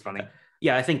 Yeah, that is funny.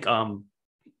 Yeah, I think I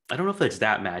don't know if it's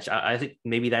that match. I think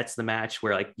maybe that's the match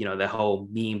where, like, the whole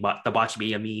meme, the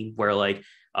Botchmania meme, where like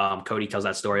Cody tells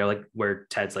that story, like where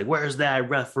Ted's like, "Where's that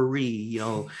referee?"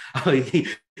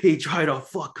 He tried to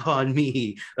fuck on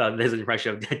me. There's an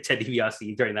impression of Ted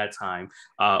DiBiase during that time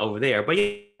over there. But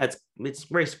yeah, it's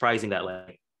very surprising that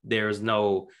like there's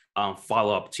no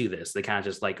follow up to this. They kind of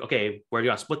just like, okay, we're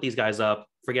gonna split these guys up,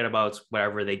 forget about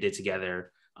whatever they did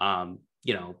together. We're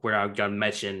not gonna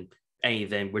mention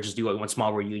anything. We're just doing one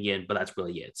small reunion, but that's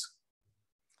really it.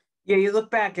 Yeah, you look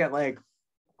back at like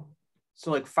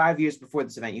 5 years before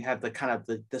this event, you have the kind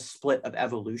of the split of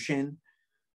Evolution,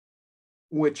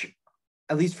 which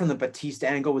at least from the Batista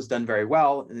angle was done very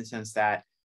well in the sense that,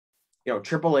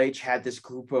 Triple H had this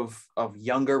group of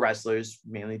younger wrestlers,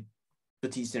 mainly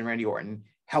Batista and Randy Orton,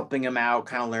 helping him out,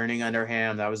 kind of learning under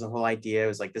him. That was the whole idea. It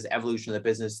was like this evolution of the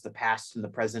business, the past and the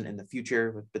present and the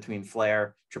future between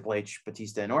Flair, Triple H,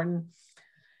 Batista, and Orton.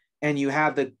 And you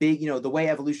have the big, the way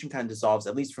Evolution kind of dissolves,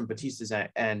 at least from Batista's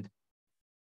end,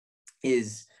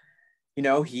 is,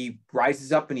 he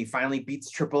rises up and he finally beats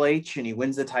Triple H and he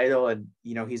wins the title. And,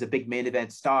 he's a big main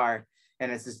event star.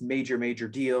 And it's this major, major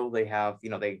deal. They have,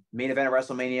 they main event at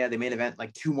WrestleMania. They main event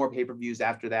like 2 more pay-per-views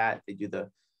after that. They do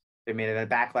they main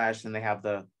event Backlash, and they have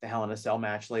the Hell in a Cell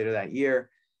match later that year.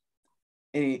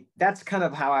 And that's kind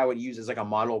of how I would use as like a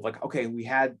model of like, okay, we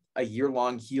had a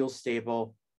year-long heel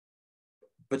stable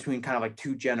between kind of like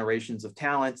 2 generations of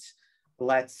talents.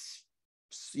 Let's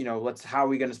how are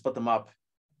we going to split them up?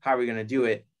 How are we going to do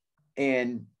it?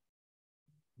 And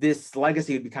this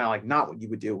legacy would be kind of like not what you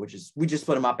would do, which is we just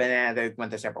split them up and they went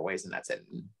their separate ways and that's it.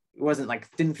 And it wasn't like,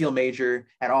 didn't feel major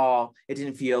at all. It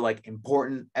didn't feel like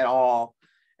important at all.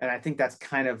 And I think that's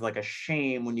kind of like a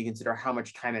shame when you consider how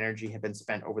much time and energy had been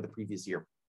spent over the previous year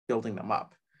building them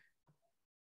up.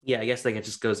 Yeah, I guess like it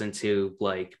just goes into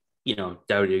like,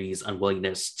 WWE's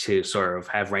unwillingness to sort of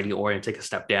have Randy Orton take a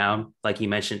step down. Like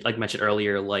mentioned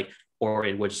earlier, like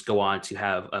Orton would just go on to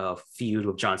have a feud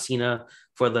with John Cena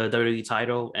for the WWE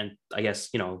title. And I guess,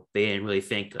 they didn't really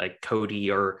think like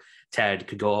Cody or Ted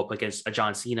could go up against a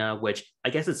John Cena, which I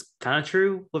guess it's kind of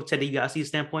true with Ted DiBiase's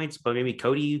standpoints, but maybe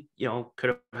Cody, could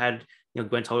have had,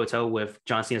 went toe to toe with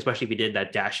John Cena, especially if he did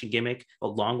that dashing gimmick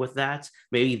along with that.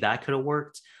 Maybe that could have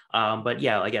worked. But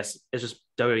yeah, I guess it's just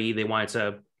WWE. They wanted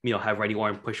to, have Randy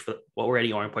Orton push for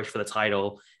the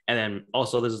title. And then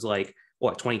also this is like,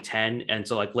 2010, and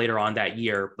so like later on that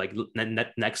year, like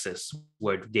Nexus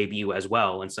would debut as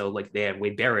well, and so like they have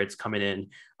Wade Barrett's coming in,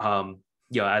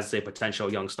 as a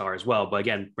potential young star as well. But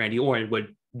again, Randy Orton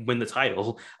would win the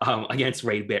title against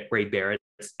Wade Barrett,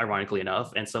 ironically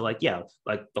enough, and so like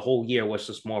like the whole year was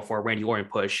just more for a Randy Orton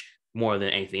push more than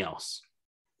anything else.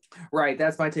 Right,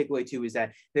 that's my takeaway too. Is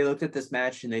that they looked at this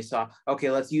match and they saw, okay,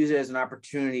 let's use it as an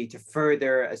opportunity to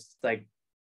further like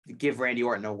give Randy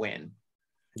Orton a win.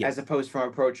 Yeah. As opposed from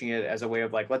approaching it as a way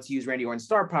of like, let's use Randy Orton's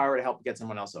star power to help get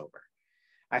someone else over.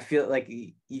 I feel like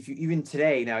if you even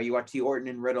today, now you watch the Orton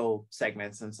and Riddle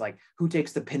segments and it's like, who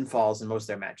takes the pinfalls in most of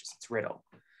their matches? It's Riddle.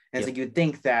 And it's like, you'd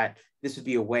think that this would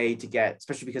be a way to get,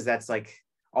 especially because that's like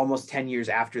almost 10 years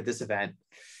after this event.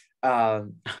 But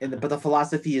the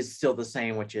philosophy is still the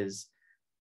same, which is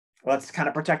let's kind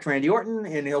of protect Randy Orton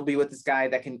and he'll be with this guy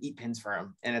that can eat pins for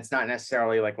him. And it's not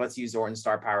necessarily like, let's use Orton's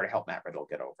star power to help Matt Riddle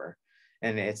get over.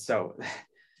 And it's so,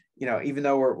 even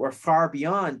though we're far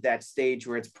beyond that stage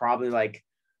where it's probably like,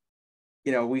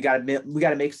 we got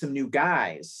to make some new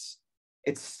guys.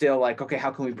 It's still like, okay, how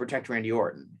can we protect Randy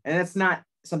Orton? And that's not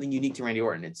something unique to Randy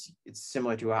Orton. It's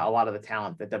similar to a lot of the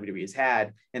talent that WWE has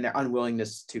had and their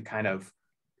unwillingness to kind of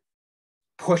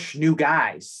push new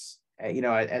guys,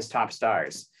 as top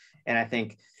stars. And I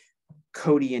think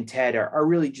Cody and Ted are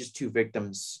really just 2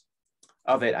 victims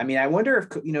of it. I mean, I wonder if,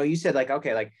 you said like,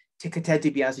 okay, like, Ted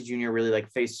DiBiase Jr. really like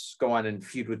go on and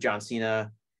feud with John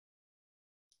Cena.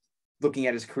 Looking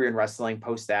at his career in wrestling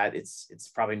post that, it's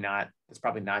probably not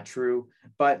true.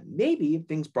 But maybe if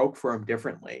things broke for him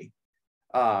differently,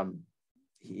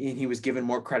 he was given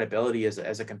more credibility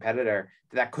as a competitor,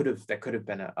 that could have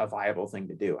been a viable thing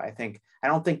to do. I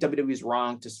don't think WWE is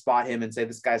wrong to spot him and say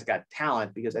this guy's got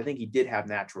talent, because I think he did have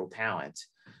natural talent,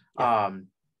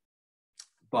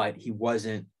 but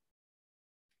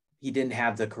he didn't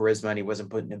have the charisma and he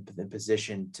wasn't put in the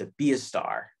position to be a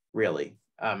star, really.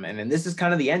 And then this is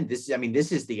kind of the end. This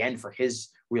is the end for his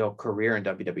real career in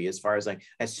WWE, as far as like,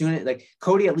 as soon as like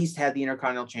Cody at least had the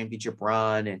Intercontinental Championship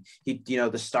run, and he,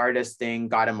 the Stardust thing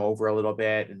got him over a little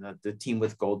bit, and the team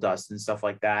with Goldust and stuff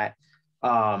like that.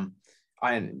 And,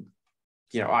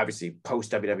 obviously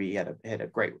post WWE had a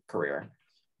great career.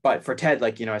 But for Ted,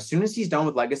 like, as soon as he's done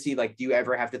with Legacy, like, do you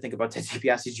ever have to think about Ted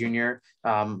DiBiase Jr.?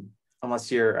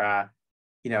 Unless you're,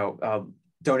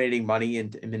 donating money in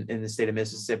the state of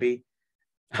Mississippi,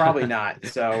 probably not.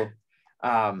 So,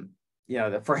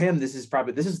 for him, this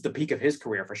is the peak of his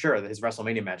career for sure. His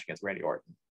WrestleMania match against Randy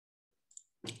Orton.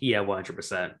 Yeah,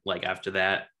 100%. Like after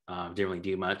that, didn't really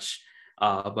do much.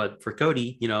 But for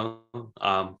Cody,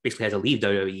 basically had to leave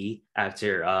WWE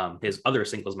after his other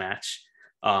singles match.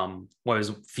 One of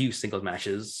his few singles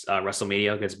matches,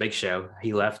 WrestleMania against Big Show.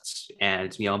 He left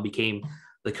and became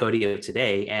the Cody of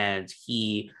today, and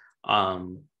he is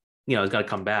going to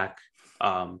come back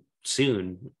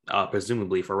soon,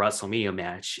 presumably for WrestleMania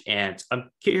match. And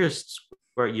I'm curious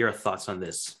what your thoughts on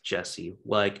this, Jesse.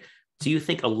 Like, do you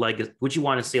think would you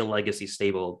want to see a legacy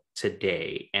stable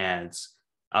today? And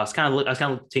I was kind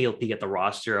of taking a peek at the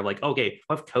roster of like, okay,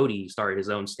 what if Cody started his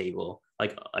own stable,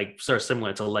 like sort of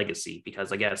similar to Legacy?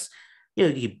 Because I guess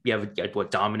you have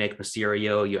what Dominic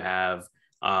Mysterio, you have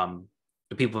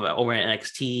the people over at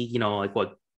NXT, like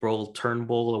what Roll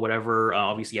Turnbull or whatever.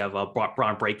 Obviously, you have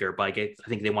Braun Breaker, but I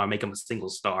think they want to make him a single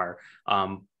star.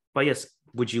 But I guess,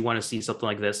 would you want to see something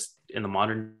like this in the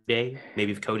modern day?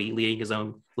 Maybe with Cody leading his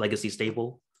own legacy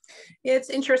stable? Yeah, it's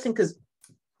interesting because,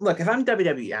 look, if I'm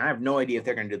WWE, I have no idea if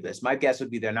they're going to do this. My guess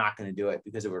would be they're not going to do it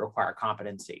because it would require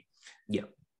competency. Yeah.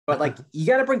 But like, you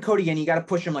got to bring Cody in. You got to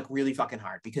push him like really fucking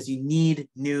hard because you need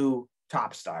new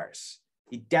top stars.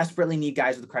 You desperately need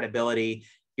guys with credibility.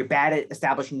 You're bad at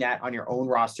establishing that on your own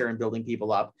roster and building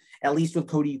people up. At least with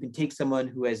Cody, you can take someone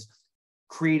who has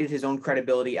created his own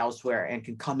credibility elsewhere and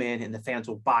can come in and the fans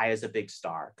will buy as a big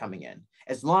star coming in,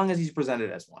 as long as he's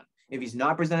presented as one. If he's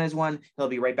not presented as one, he'll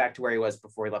be right back to where he was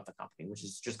before he left the company, which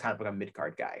is just kind of like a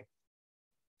mid-card guy.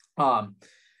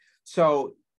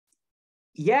 So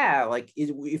yeah, like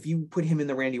if you put him in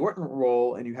the Randy Orton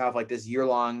role and you have like this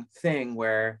year-long thing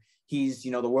where he's,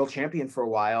 the world champion for a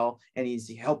while and he's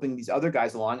helping these other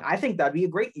guys along, I think that'd be a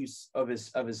great use of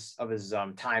his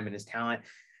time and his talent.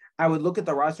 I would look at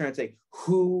the roster and say,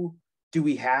 who do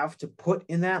we have to put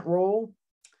in that role?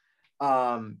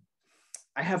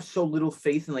 I have so little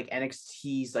faith in like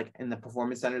NXT's like in the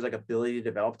performance center's like ability to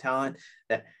develop talent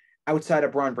that outside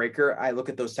of Braun Breaker, I look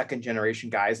at those second generation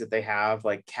guys that they have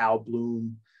like Cal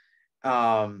Bloom.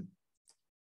 And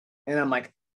I'm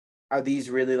like, are these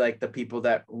really like the people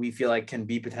that we feel like can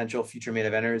be potential future main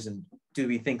eventers? And do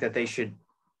we think that they should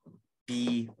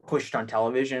be pushed on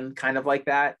television kind of like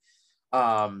that?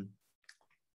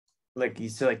 Like you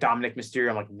said, like Dominic Mysterio,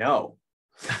 I'm like, no.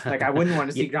 Like I wouldn't want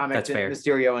to see Dominic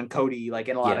Mysterio and Cody like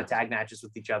in a lot of tag matches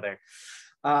with each other.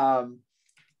 But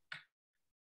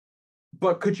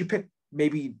could you pick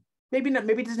maybe not,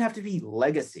 maybe it doesn't have to be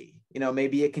Legacy,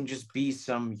 maybe it can just be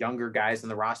some younger guys in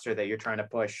the roster that you're trying to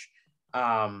push.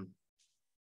 I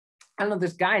don't know,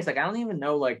 there's guys like I don't even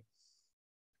know, like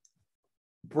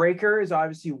Breaker is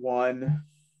obviously one.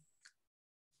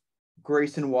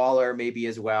 Grayson Waller maybe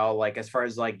as well, like as far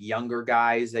as like younger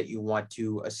guys that you want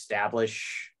to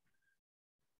establish.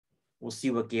 We'll see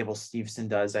what Gable Steveson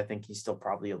does. I think he's still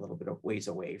probably a little bit of ways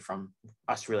away from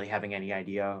us really having any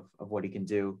idea of what he can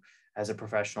do as a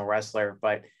professional wrestler.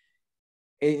 But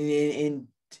in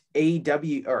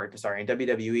AEW, or sorry, in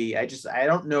WWE, I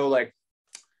don't know like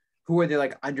who are they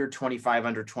like under 25,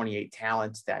 under 28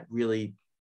 talents that really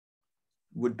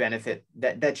would benefit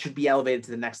that should be elevated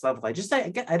to the next level. I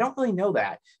don't really know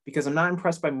that because I'm not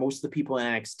impressed by most of the people in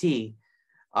NXT.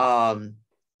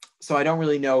 So I don't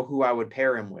really know who I would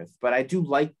pair him with, but I do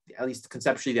like, at least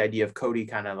conceptually, the idea of Cody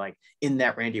kind of like in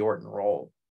that Randy Orton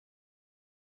role.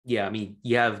 Yeah, I mean,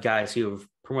 you have guys who have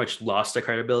pretty much lost their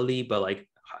credibility, but like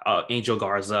Angel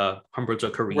Garza,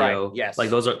 Humberto Carrillo, right, yes, like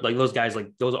those guys,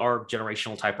 like those are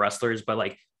generational type wrestlers, but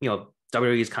like,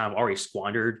 WWE is kind of already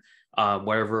squandered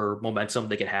whatever momentum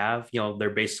they could have. They're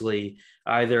basically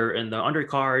either in the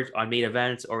undercard on main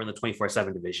events or in the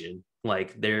 24/7 division.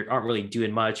 Like they aren't really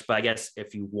doing much, but I guess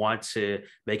if you want to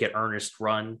make an earnest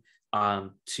run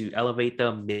to elevate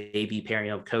them, maybe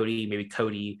pairing up Cody, maybe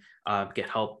Cody can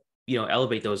help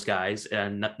elevate those guys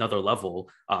at another level,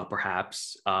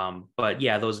 perhaps. But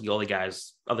yeah, those are the only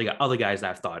guys, other guys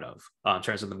that I've thought of in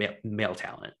terms of the male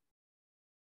talent.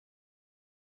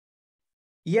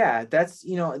 Yeah, that's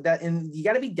that, and you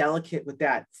got to be delicate with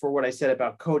that. For what I said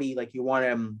about Cody, like you want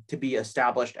him to be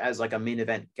established as like a main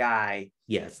event guy.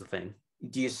 Yeah, it's the thing.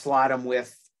 Do you slot him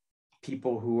with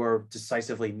people who are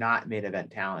decisively not main event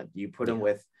talent? Do you put him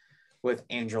with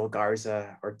Angel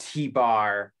Garza or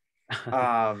T-Bar,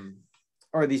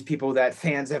 or these people that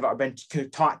fans have been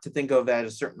taught to think of at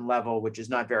a certain level, which is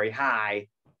not very high,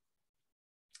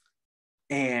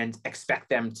 and expect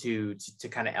them to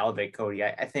kind of elevate Cody?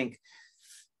 I think.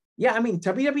 Yeah, I mean,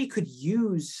 WWE could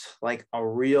use like a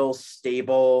real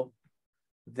stable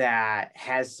that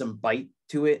has some bite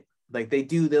to it. Like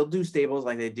they'll do stables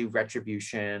like they do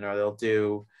Retribution, or they'll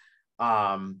do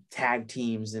tag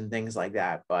teams and things like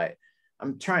that. But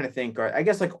I'm trying to think, or I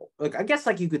guess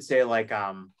like you could say like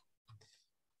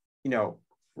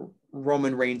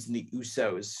Roman Reigns and the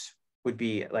Usos would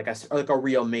be like a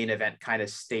real main event kind of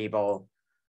stable.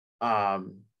 But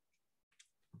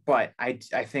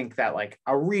I think that like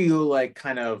a real like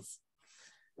kind of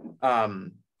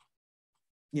like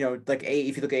if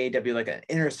you look at AEW, like an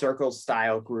inner circle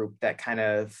style group that kind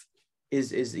of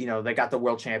is they got the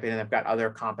world champion and they've got other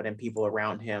competent people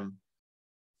around him.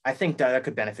 I think that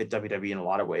could benefit WWE in a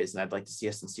lot of ways, and I'd like to see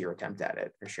a sincere attempt at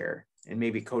it for sure. And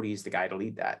maybe Cody's the guy to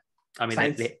lead that. I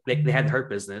mean, they had Hurt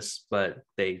Business, but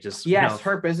they just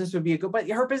Hurt Business would be a good, but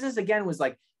Hurt Business again was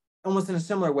like almost in a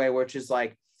similar way, which is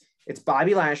like it's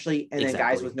Bobby Lashley and then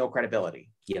guys with no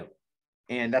credibility. Yep.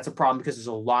 And that's a problem because there's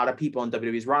a lot of people on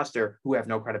WWE's roster who have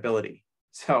no credibility.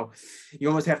 So you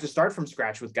almost have to start from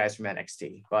scratch with guys from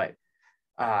NXT. But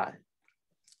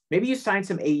maybe you sign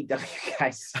some AEW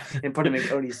guys and put them in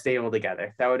Cody's stable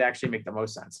together. That would actually make the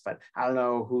most sense. But I don't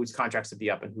know whose contracts would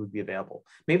be up and who would be available.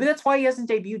 Maybe that's why he hasn't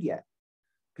debuted yet,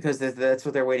 because that's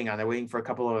what they're waiting on. They're waiting for a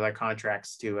couple of other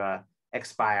contracts to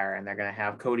expire, and they're going to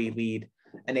have Cody lead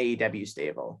an AEW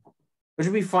stable, which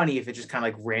would be funny if it's just kind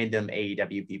of like random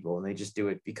AEW people and they just do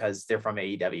it because they're from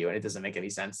AEW, and it doesn't make any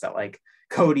sense that like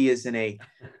Cody he's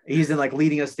in like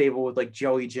leading a stable with like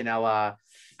Joey Janela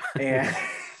and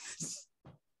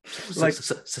like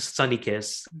Sonny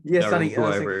Kiss, Sonny,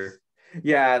 whoever,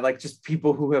 like just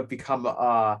people who have become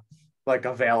like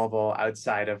available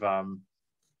outside of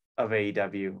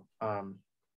AEW.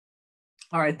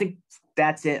 All right, I think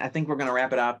that's it. I think we're gonna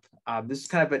wrap it up. This is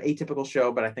kind of an atypical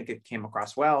show, but I think it came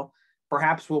across well.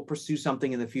 Perhaps we'll pursue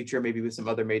something in the future, maybe with some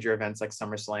other major events like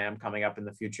SummerSlam coming up in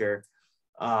the future.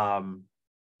 Maybe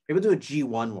we'll do a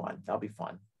G1 one. That'll be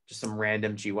fun. Just some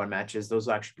random G1 matches. Those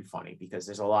will actually be funny because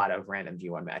there's a lot of random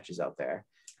G1 matches out there.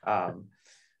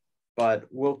 But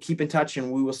we'll keep in touch, and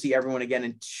we will see everyone again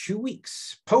in 2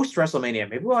 weeks post WrestleMania.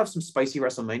 Maybe we'll have some spicy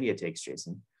WrestleMania takes,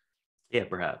 Jason. Yeah,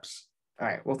 perhaps. All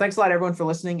right. Well, thanks a lot, everyone, for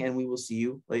listening, and we will see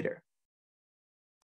you later.